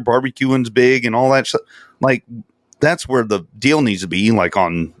 down here, barbecuing's big and all that stuff. Like, that's where the deal needs to be, like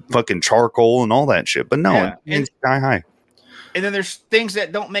on fucking charcoal and all that shit. But no, it's sky high. And then there's things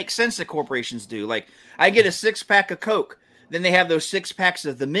that don't make sense that corporations do. Like, I get a 6-pack of Coke. Then they have those 6-packs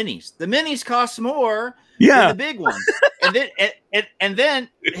of the minis. The minis cost more than the big ones. and then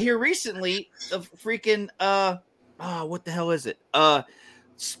here recently, the freaking what the hell is it?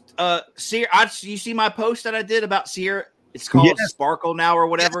 Sierra. You see my post that I did about Sierra? It's called Sparkle now or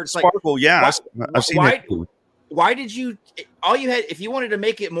whatever. It's Sparkle, like, I've seen that. Why did you? All you had, if you wanted to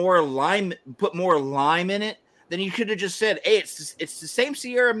make it more lime, put more lime in it, then you could have just said, "Hey, it's the same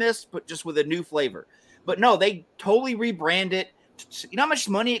Sierra Mist, but just with a new flavor." But no, they totally rebrand it. You know how much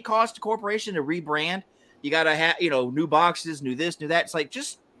money it costs a corporation to rebrand? You got to have, new boxes, new this, new that. It's like,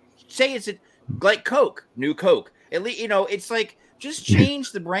 just say it's like Coke, new Coke. At least, it's like, just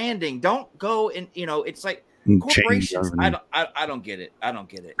change the branding. Don't go and, it's like corporations. I don't get it. I don't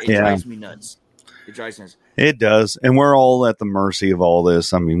get it. It drives me nuts. It drives me nuts. It does. And we're all at the mercy of all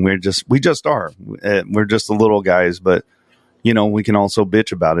this. I mean, we just are. We're just the little guys, but, we can also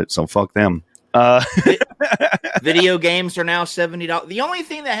bitch about it. So fuck them. Video games are now $70. The only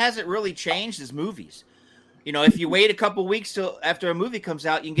thing that hasn't really changed is movies. If you wait a couple weeks till after a movie comes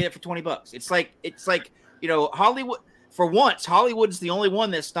out, you can get it for $20. It's like Hollywood. For once, Hollywood's the only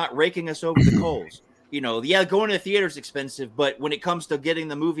one that's not raking us over the coals. Going to the theater is expensive, but when it comes to getting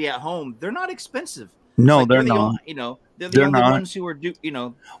the movie at home, they're not expensive. No, they're not. They're the only ones who are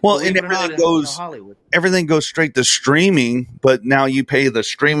Well, and everything goes straight to streaming, but now you pay the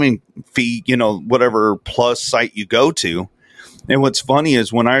streaming fee, whatever plus site you go to. And what's funny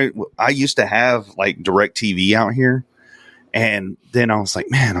is when I used to have like DirecTV out here, and then I was like,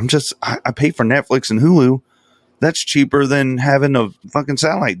 man, I pay for Netflix and Hulu. That's cheaper than having a fucking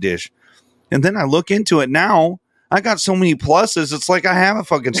satellite dish. And then I look into it now. I got so many pluses. It's like I have a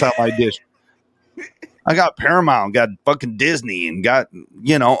fucking satellite dish. I got Paramount, got fucking Disney, and got,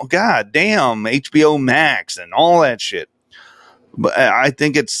 god damn, HBO Max and all that shit. But I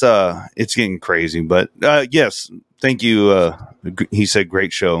think it's getting crazy. But yes, thank you. He said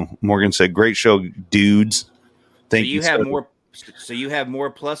great show. Morgan said great show, dudes. Thank you. So you have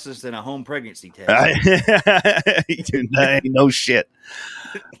more pluses than a home pregnancy test. No shit.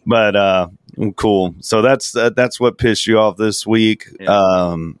 But cool. So that's what pissed you off this week.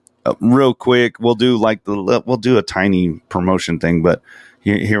 Yeah. Real quick, we'll do a tiny promotion thing, but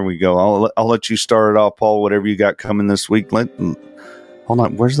here we go. I'll let you start it off, Paul. Whatever you got coming this week. Hold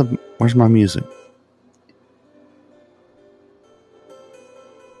on. Where's my music?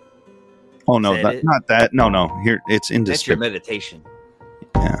 Oh no, not that. No. Here it's in That's your meditation.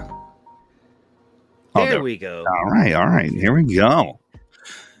 Yeah. There we go. All right. Here we go.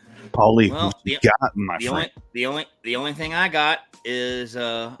 Paulie, what you got, my friend? The only thing I got is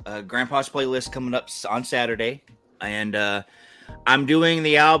Grandpa's playlist coming up on Saturday, and I'm doing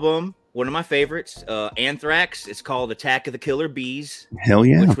the album, one of my favorites, Anthrax. It's called Attack of the Killer Bees. Hell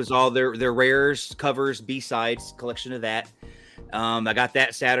yeah! Which was all their rares, covers, B-sides, collection of that. I got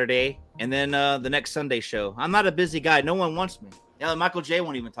that Saturday, and then the next Sunday show. I'm not a busy guy. No one wants me. Michael J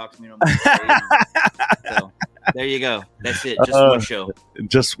won't even talk to me no more. So there you go. That's it. Just one show.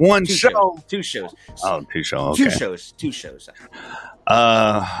 Just one show. 2 shows. Oh, 2 shows. Okay. 2 shows.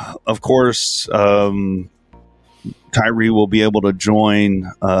 Of course, Kyrie will be able to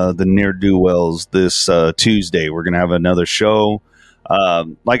join the ne'er-do-wells this Tuesday. We're going to have another show.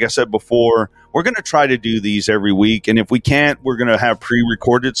 Like I said before, we're going to try to do these every week. And if we can't, we're going to have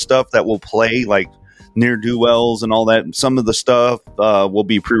pre-recorded stuff that will play, like ne'er-do-wells and all that. And some of the stuff will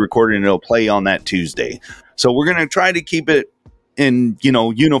be pre-recorded and it'll play on that Tuesday. So we're going to try to keep it in,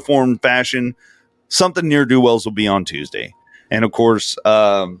 uniform fashion. Something ne'er-do-wells will be on Tuesday. And of course,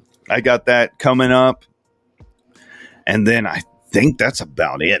 I got that coming up. And then I think that's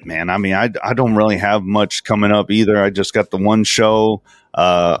about it, man. I mean, I don't really have much coming up either. I just got the one show.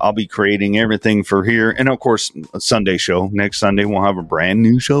 I'll be creating everything for here. And of course, a Sunday show. Next Sunday, we'll have a brand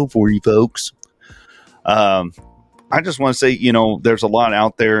new show for you folks. I just want to say, there's a lot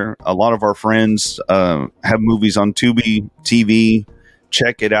out there. A lot of our friends have movies on Tubi TV.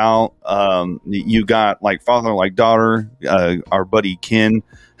 Check it out. You got like Father Like Daughter. Our buddy Ken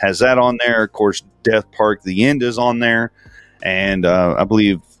has that on there. Of course, Death Park The End is on there. And I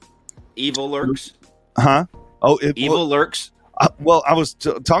believe Evil Lurks. Huh? Oh, Evil Lurks. Well, I was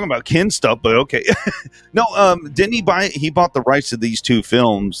talking about Ken stuff, but okay. No, didn't he buy? He bought the rights to these two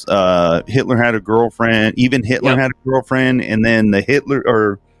films. Hitler Had a Girlfriend. Even Hitler Had a Girlfriend, and then the Hitler,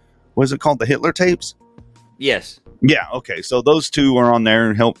 or what is it called? The Hitler tapes. Yes. Yeah. Okay. So those two are on there,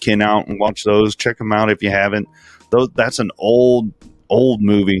 and help Ken out and watch those. Check them out if you haven't. That's an old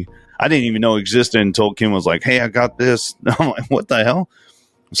movie. I didn't even know existed until Ken was like, "Hey, I got this." I'm like, "What the hell?"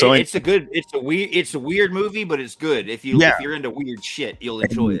 So it's a weird movie, but it's good. If you're into weird shit, you'll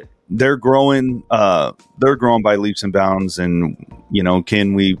enjoy it. They're growing by leaps and bounds, and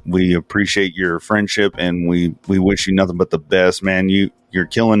Ken, we appreciate your friendship, and we wish you nothing but the best, man. You're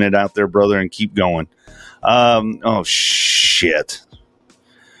killing it out there, brother, and keep going. Oh shit.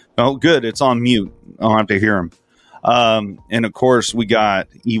 Oh, good. It's on mute. I don't have to hear him. And of course, we got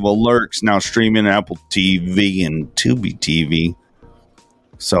Evil Lurks now streaming Apple TV and Tubi TV.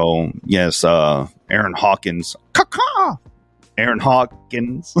 So yes, Aaron Hawkins. Caw-caw! Aaron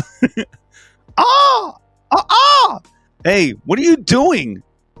Hawkins. Hey, what are you doing?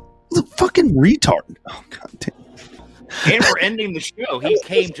 The fucking retard. Oh god damn. And we're ending the show. He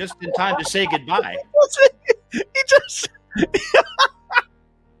came just in time to say goodbye.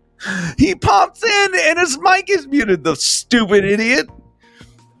 He pops in and his mic is muted, the stupid idiot.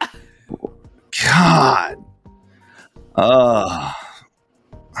 God.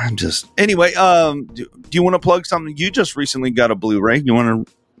 Anyway, do you want to plug something? You just recently got a Blu-ray. You want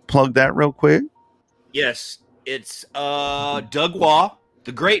to plug that real quick? Yes. It's Doug Waugh,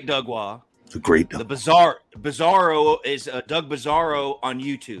 the great Doug Waugh. The great Doug. The Bizarro is Doug Bizarro on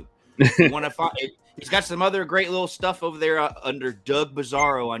YouTube. You want to find it? He's got some other great little stuff over there under Doug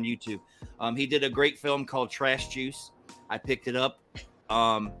Bizarro on YouTube. He did a great film called Trash Juice. I picked it up,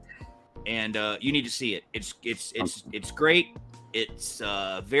 and you need to see it. It's great. It's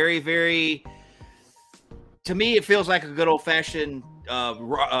very, very. To me, it feels like a good old fashioned.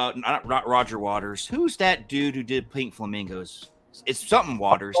 Not Roger Waters. Who's that dude who did Pink Flamingos? It's something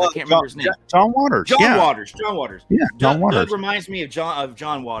Waters. I can't remember his name. John Waters. John Waters. Yeah, John Waters. Doug reminds me of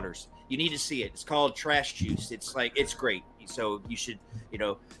John Waters. You need to see it. It's called Trash Juice. It's great. So you should,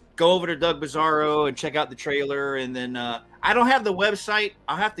 go over to Doug Bizarro and check out the trailer. And then I don't have the website.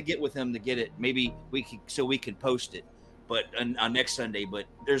 I'll have to get with him to get it. Maybe we can post it, but on next Sunday. But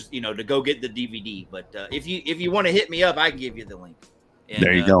there's to go get the DVD. But if you want to hit me up, I can give you the link. And,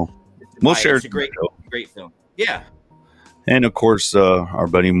 there you go. We'll share. It's a great film. Yeah. And of course, our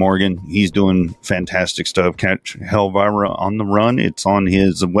buddy Morgan, he's doing fantastic stuff. Catch Helvira on the Run. It's on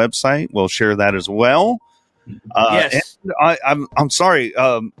his website. We'll share that as well. Yes. And I'm sorry.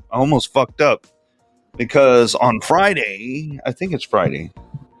 I almost fucked up because on Friday, I think it's Friday.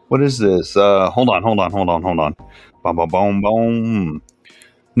 What is this? Hold on. Boom, boom, boom, boom.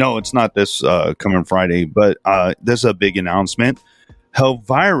 No, it's not this coming Friday, but this is a big announcement.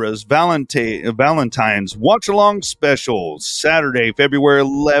 Helvira's Valentine's Watch Along Special, Saturday, February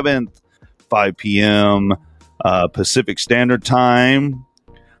 11th, 5 p.m. Pacific Standard Time.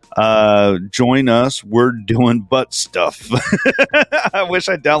 Join us. We're doing butt stuff. I wish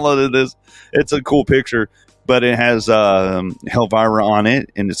I downloaded this. It's a cool picture, but it has Helvira on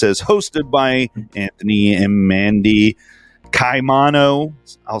it, and it says hosted by Anthony and Mandy Caimano.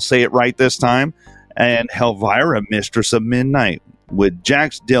 I'll say it right this time. And Helvira, Mistress of Midnight, with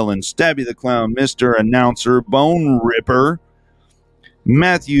Jax Dillon, Stabby the Clown, Mr. Announcer, Bone Ripper,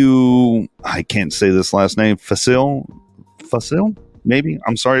 Matthew, I can't say this last name, Facil, maybe?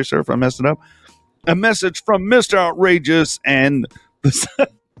 I'm sorry, sir, if I messed it up. A message from Mr. Outrageous and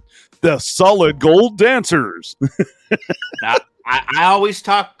the Solid Gold Dancers. I always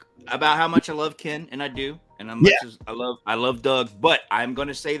talk about how much I love Ken, and I do, and I love Doug. But I'm going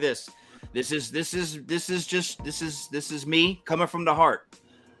to say this: this is me coming from the heart.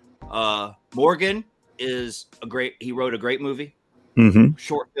 Morgan is he wrote a great movie,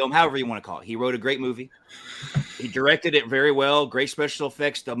 short film, however you want to call it. He wrote a great movie. He directed it very well. Great special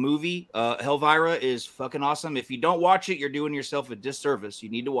effects. The movie, Helvira, is fucking awesome. If you don't watch it, you're doing yourself a disservice. You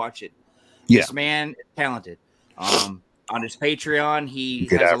need to watch it. Yeah. This man is talented. On his Patreon, he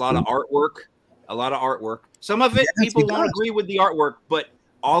has a lot of artwork. Some of it people won't agree with the artwork, but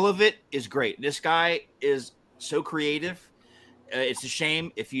all of it is great. This guy is so creative. It's a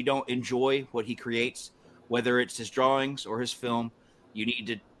shame if you don't enjoy what he creates, whether it's his drawings or his film. You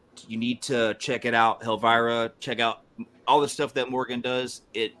need to check it out. Helvira, check out all the stuff that Morgan does.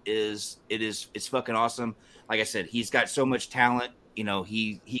 It's fucking awesome. Like I said, he's got so much talent. You know,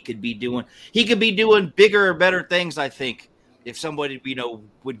 he could be doing bigger or better things. I think if somebody,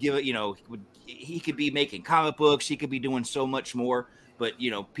 would give it, he could be making comic books. He could be doing so much more. But,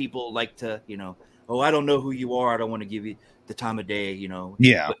 people like to, I don't know who you are. I don't want to give you the time of day,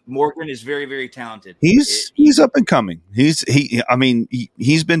 Yeah. But Morgan is very, very talented. He's up and coming. He's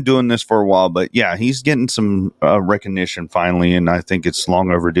been doing this for a while, but yeah, he's getting some recognition finally, and I think it's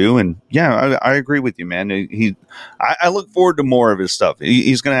long overdue. And yeah, I agree with you, man. I look forward to more of his stuff.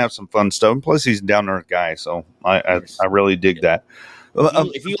 He's going to have some fun stuff, and plus he's a down to earth guy, so I really dig that.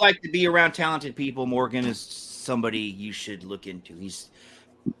 If you like to be around talented people, Morgan is somebody you should look into.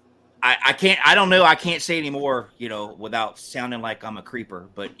 I don't know. I can't say anymore, without sounding like I'm a creeper,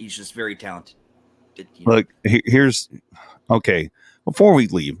 but he's just very talented. Look, here's okay. Before we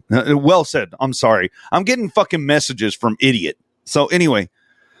leave, well said. I'm sorry. I'm getting fucking messages from idiot. So anyway,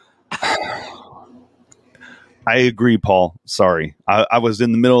 I agree, Paul. Sorry. I was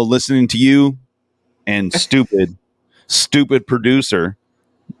in the middle of listening to you and stupid producer.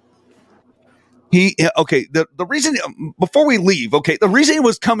 The reason before we leave, the reason he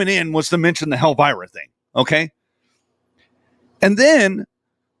was coming in was to mention the Helvira thing, okay? And then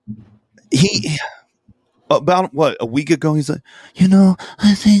he, about a week ago, he's like,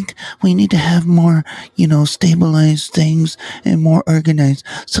 I think we need to have more, stabilized things and more organized.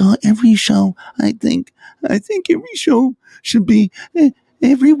 So every show, I think every show should be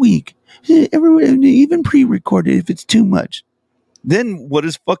every week, even pre-recorded if it's too much. Then what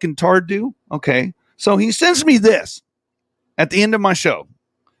does fucking Tard do? Okay. So he sends me this at the end of my show.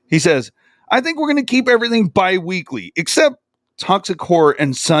 He says, I think we're going to keep everything bi-weekly except Toxic Horror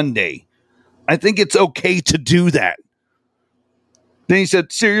and Sunday. I think it's okay to do that. Then he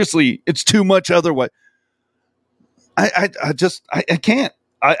said, seriously, it's too much otherwise. I can't.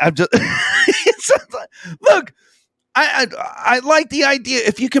 I just look, I like the idea.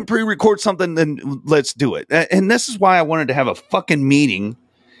 If you can pre-record something, then let's do it. And this is why I wanted to have a fucking meeting.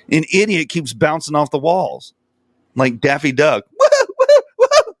 An idiot keeps bouncing off the walls like Daffy Duck.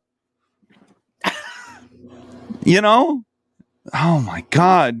 Oh my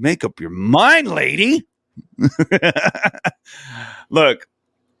God, make up your mind, lady. Look,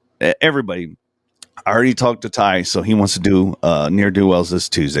 everybody, I already talked to Ty, so he wants to do Near Do Wells this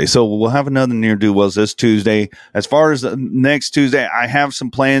Tuesday. So we'll have another Near Do Wells this Tuesday. As far as next Tuesday, I have some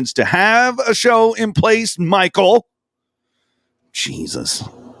plans to have a show in place, Michael. Jesus.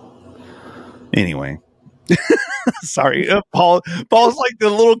 Anyway. Sorry. Paul's like the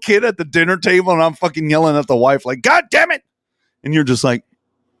little kid at the dinner table, and I'm fucking yelling at the wife like, God damn it. And you're just like,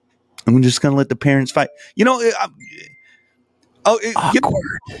 I'm just going to let the parents fight.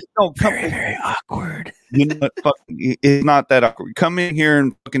 Awkward. Very awkward. It's not that awkward. Come in here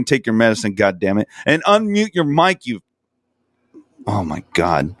and fucking take your medicine, goddammit. And unmute your mic, you. Oh my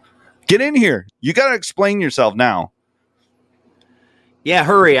God. Get in here. You got to explain yourself now. Yeah,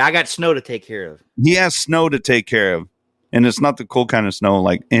 hurry. I got snow to take care of. He has snow to take care of. And it's not the cool kind of snow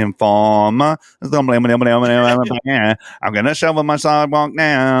like Informa. I'm going to shovel my sidewalk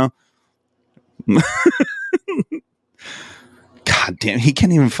now. God damn, he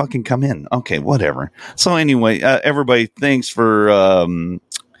can't even fucking come in. Okay, whatever. So anyway, everybody, thanks for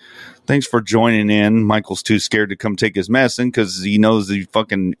joining in. Michael's too scared to come take his medicine because he knows he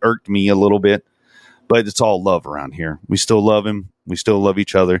fucking irked me a little bit. But it's all love around here. We still love him. We still love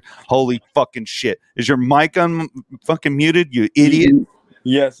each other. Holy fucking shit. Is your mic fucking muted, you idiot?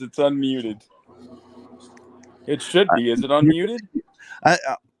 Yes, it's unmuted. It should be. Is it unmuted? I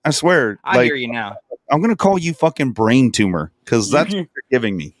swear. I hear you now. I'm going to call you fucking brain tumor because that's what you're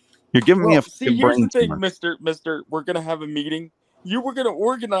giving me. You're giving me a fucking brain tumor. Mister, we're going to have a meeting. You were going to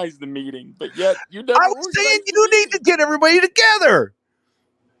organize the meeting, but yet you never. I was saying you need to get everybody together.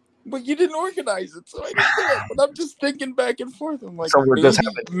 But you didn't organize it, so I didn't do it. But I'm just thinking back and forth. I'm like, So we're just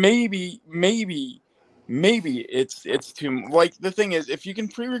maybe it's too. Like the thing is, if you can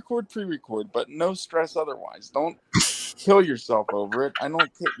pre-record, but no stress otherwise. Don't kill yourself over it. I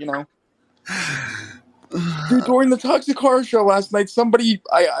don't, Dude, during the Toxic Horror Show last night,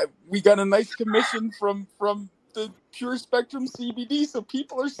 we got a nice commission from the Pure Spectrum CBD, so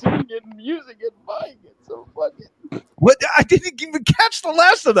people are seeing it and using it and buying it. So fucking. What? I didn't even catch the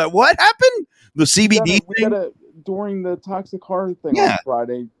last of that. What happened? The CBD thing? During the Toxic Horror thing on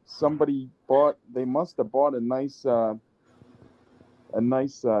Friday, somebody they must have bought a nice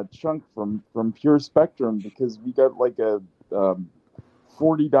chunk from Pure Spectrum, because we got like a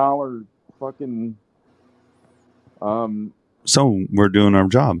 $40 fucking so we're doing our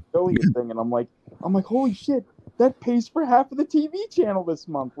job. Thing, and I'm like, holy shit, that pays for half of the TV channel this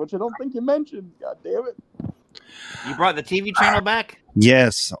month, which I don't think you mentioned. God damn it! You brought the TV channel back?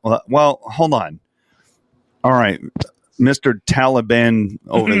 Yes. Well, hold on. All right, Mr. Taliban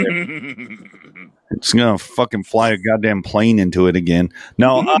over there. It's gonna fucking fly a goddamn plane into it again.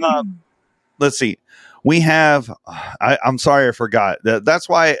 No, let's see. We have. I'm sorry, I forgot. That's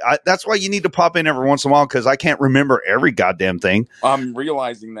why you need to pop in every once in a while, because I can't remember every goddamn thing. I'm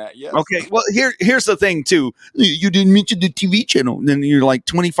realizing that. Yes. Okay. Well, here's the thing too. You didn't mention the TV channel. Then you're like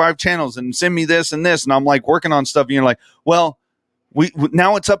 25 channels and send me this and this, and I'm like working on stuff. And you're like, well, we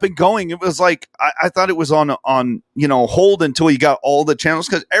now it's up and going. It was like I thought it was on hold until you got all the channels,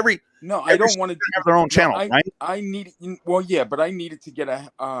 because I don't want to have their own channel, right? I need. Well, yeah, but I needed to get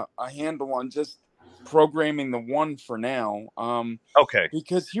a handle on just programming the one for now. Okay.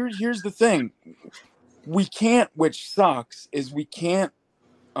 Because here's the thing. We can't, which sucks, is we can't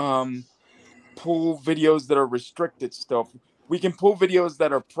pull videos that are restricted stuff. We can pull videos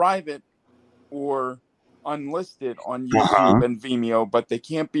that are private or unlisted on YouTube and Vimeo, but they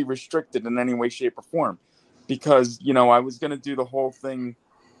can't be restricted in any way, shape, or form. Because, I was going to do the whole thing,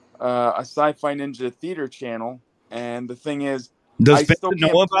 a Sci-Fi Ninja Theater channel, and the thing is, does Ben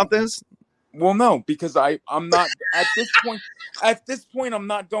know about this? Well, no, because I'm not at this point. At this point, I'm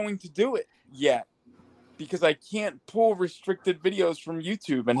not going to do it yet, because I can't pull restricted videos from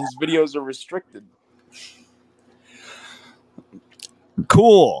YouTube, and his videos are restricted.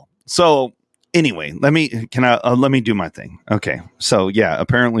 Cool. So anyway, let me do my thing. Okay. So yeah,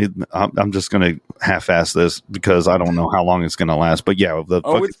 apparently I'm just going to half-ass this because I don't know how long it's going to last, but yeah.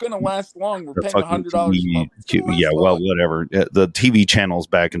 It's going to last long. We're paying $100 a month. Yeah. Well, whatever. The TV channel's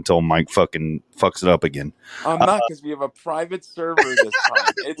back until Mike fucking fucks it up again. I'm not, because we have a private server this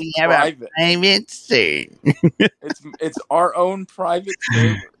time. It's private. It's our own private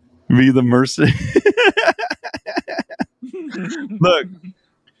server. Be the mercy. Look.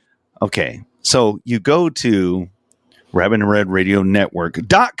 Okay. So you go to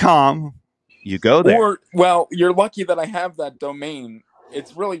rabbitandredradionetwork.com. You go there. Well, you're lucky that I have that domain.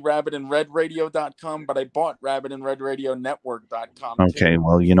 It's really rabbitandredradio.com, but I bought rabbitandredradionetwork.com. Okay,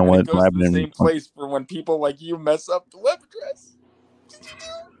 well, you know what? It goes to the same place for when people like you mess up the web address.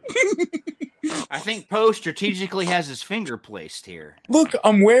 I think Poe strategically has his finger placed here. Look,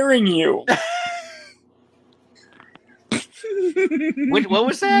 I'm wearing you. What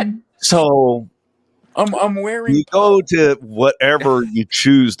was that? So I'm wearing. You go to whatever you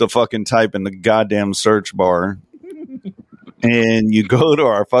choose to fucking type in the goddamn search bar, and you go to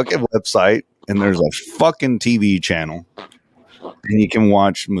our fucking website, and there's a fucking TV channel, and you can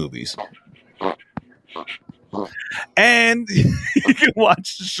watch movies. And you can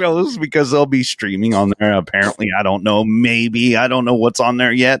watch the shows because they'll be streaming on there. Apparently, I don't know. Maybe I don't know what's on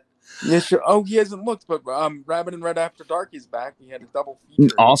there yet. Yeah, sure. Oh, he hasn't looked, but Rabbit and Red After Dark is back. We had a double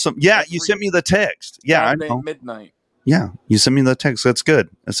feature. Awesome. Yeah, you sent me the text. Yeah, Saturday I know. Midnight. Yeah, you sent me the text. That's good.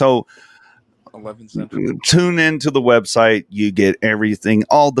 So 11 Central. Tune into the website. You get everything,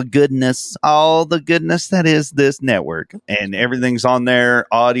 all the goodness that is this network. And everything's on there,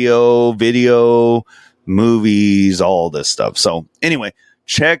 audio, video, movies, all this stuff. So anyway,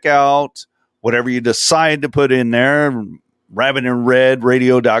 check out whatever you decide to put in there.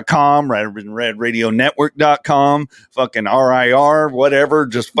 rabbitandredradio.com, rabbitandredradionetwork.com, fucking RIR, whatever.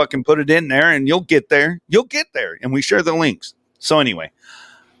 Just fucking put it in there and you'll get there. You'll get there. And we share the links. So anyway,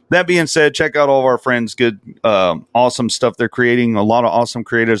 that being said, check out all of our friends. Good, awesome stuff they're creating. A lot of awesome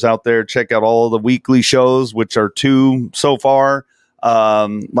creators out there. Check out all of the weekly shows, which are 2 so far.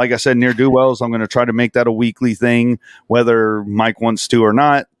 Like I said, Near Do Wells, I'm going to try to make that a weekly thing, whether Mike wants to or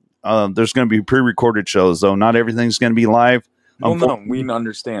not. There's going to be pre-recorded shows, though. Not everything's going to be live. Well, no, we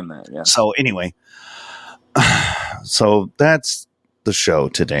understand that. Yeah. So anyway, so that's the show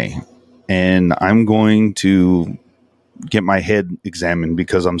today, and I'm going to get my head examined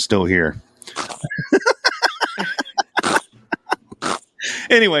because I'm still here.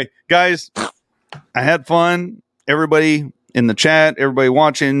 Anyway, guys, I had fun. Everybody in the chat, everybody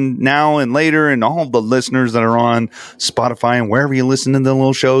watching now and later, and all the listeners that are on Spotify and wherever you listen to the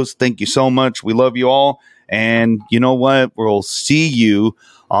little shows, thank you so much. We love you all. And you know what? We'll see you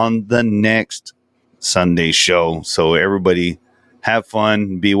on the next Sunday show. So everybody have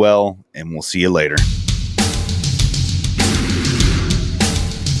fun, be well, and we'll see you later.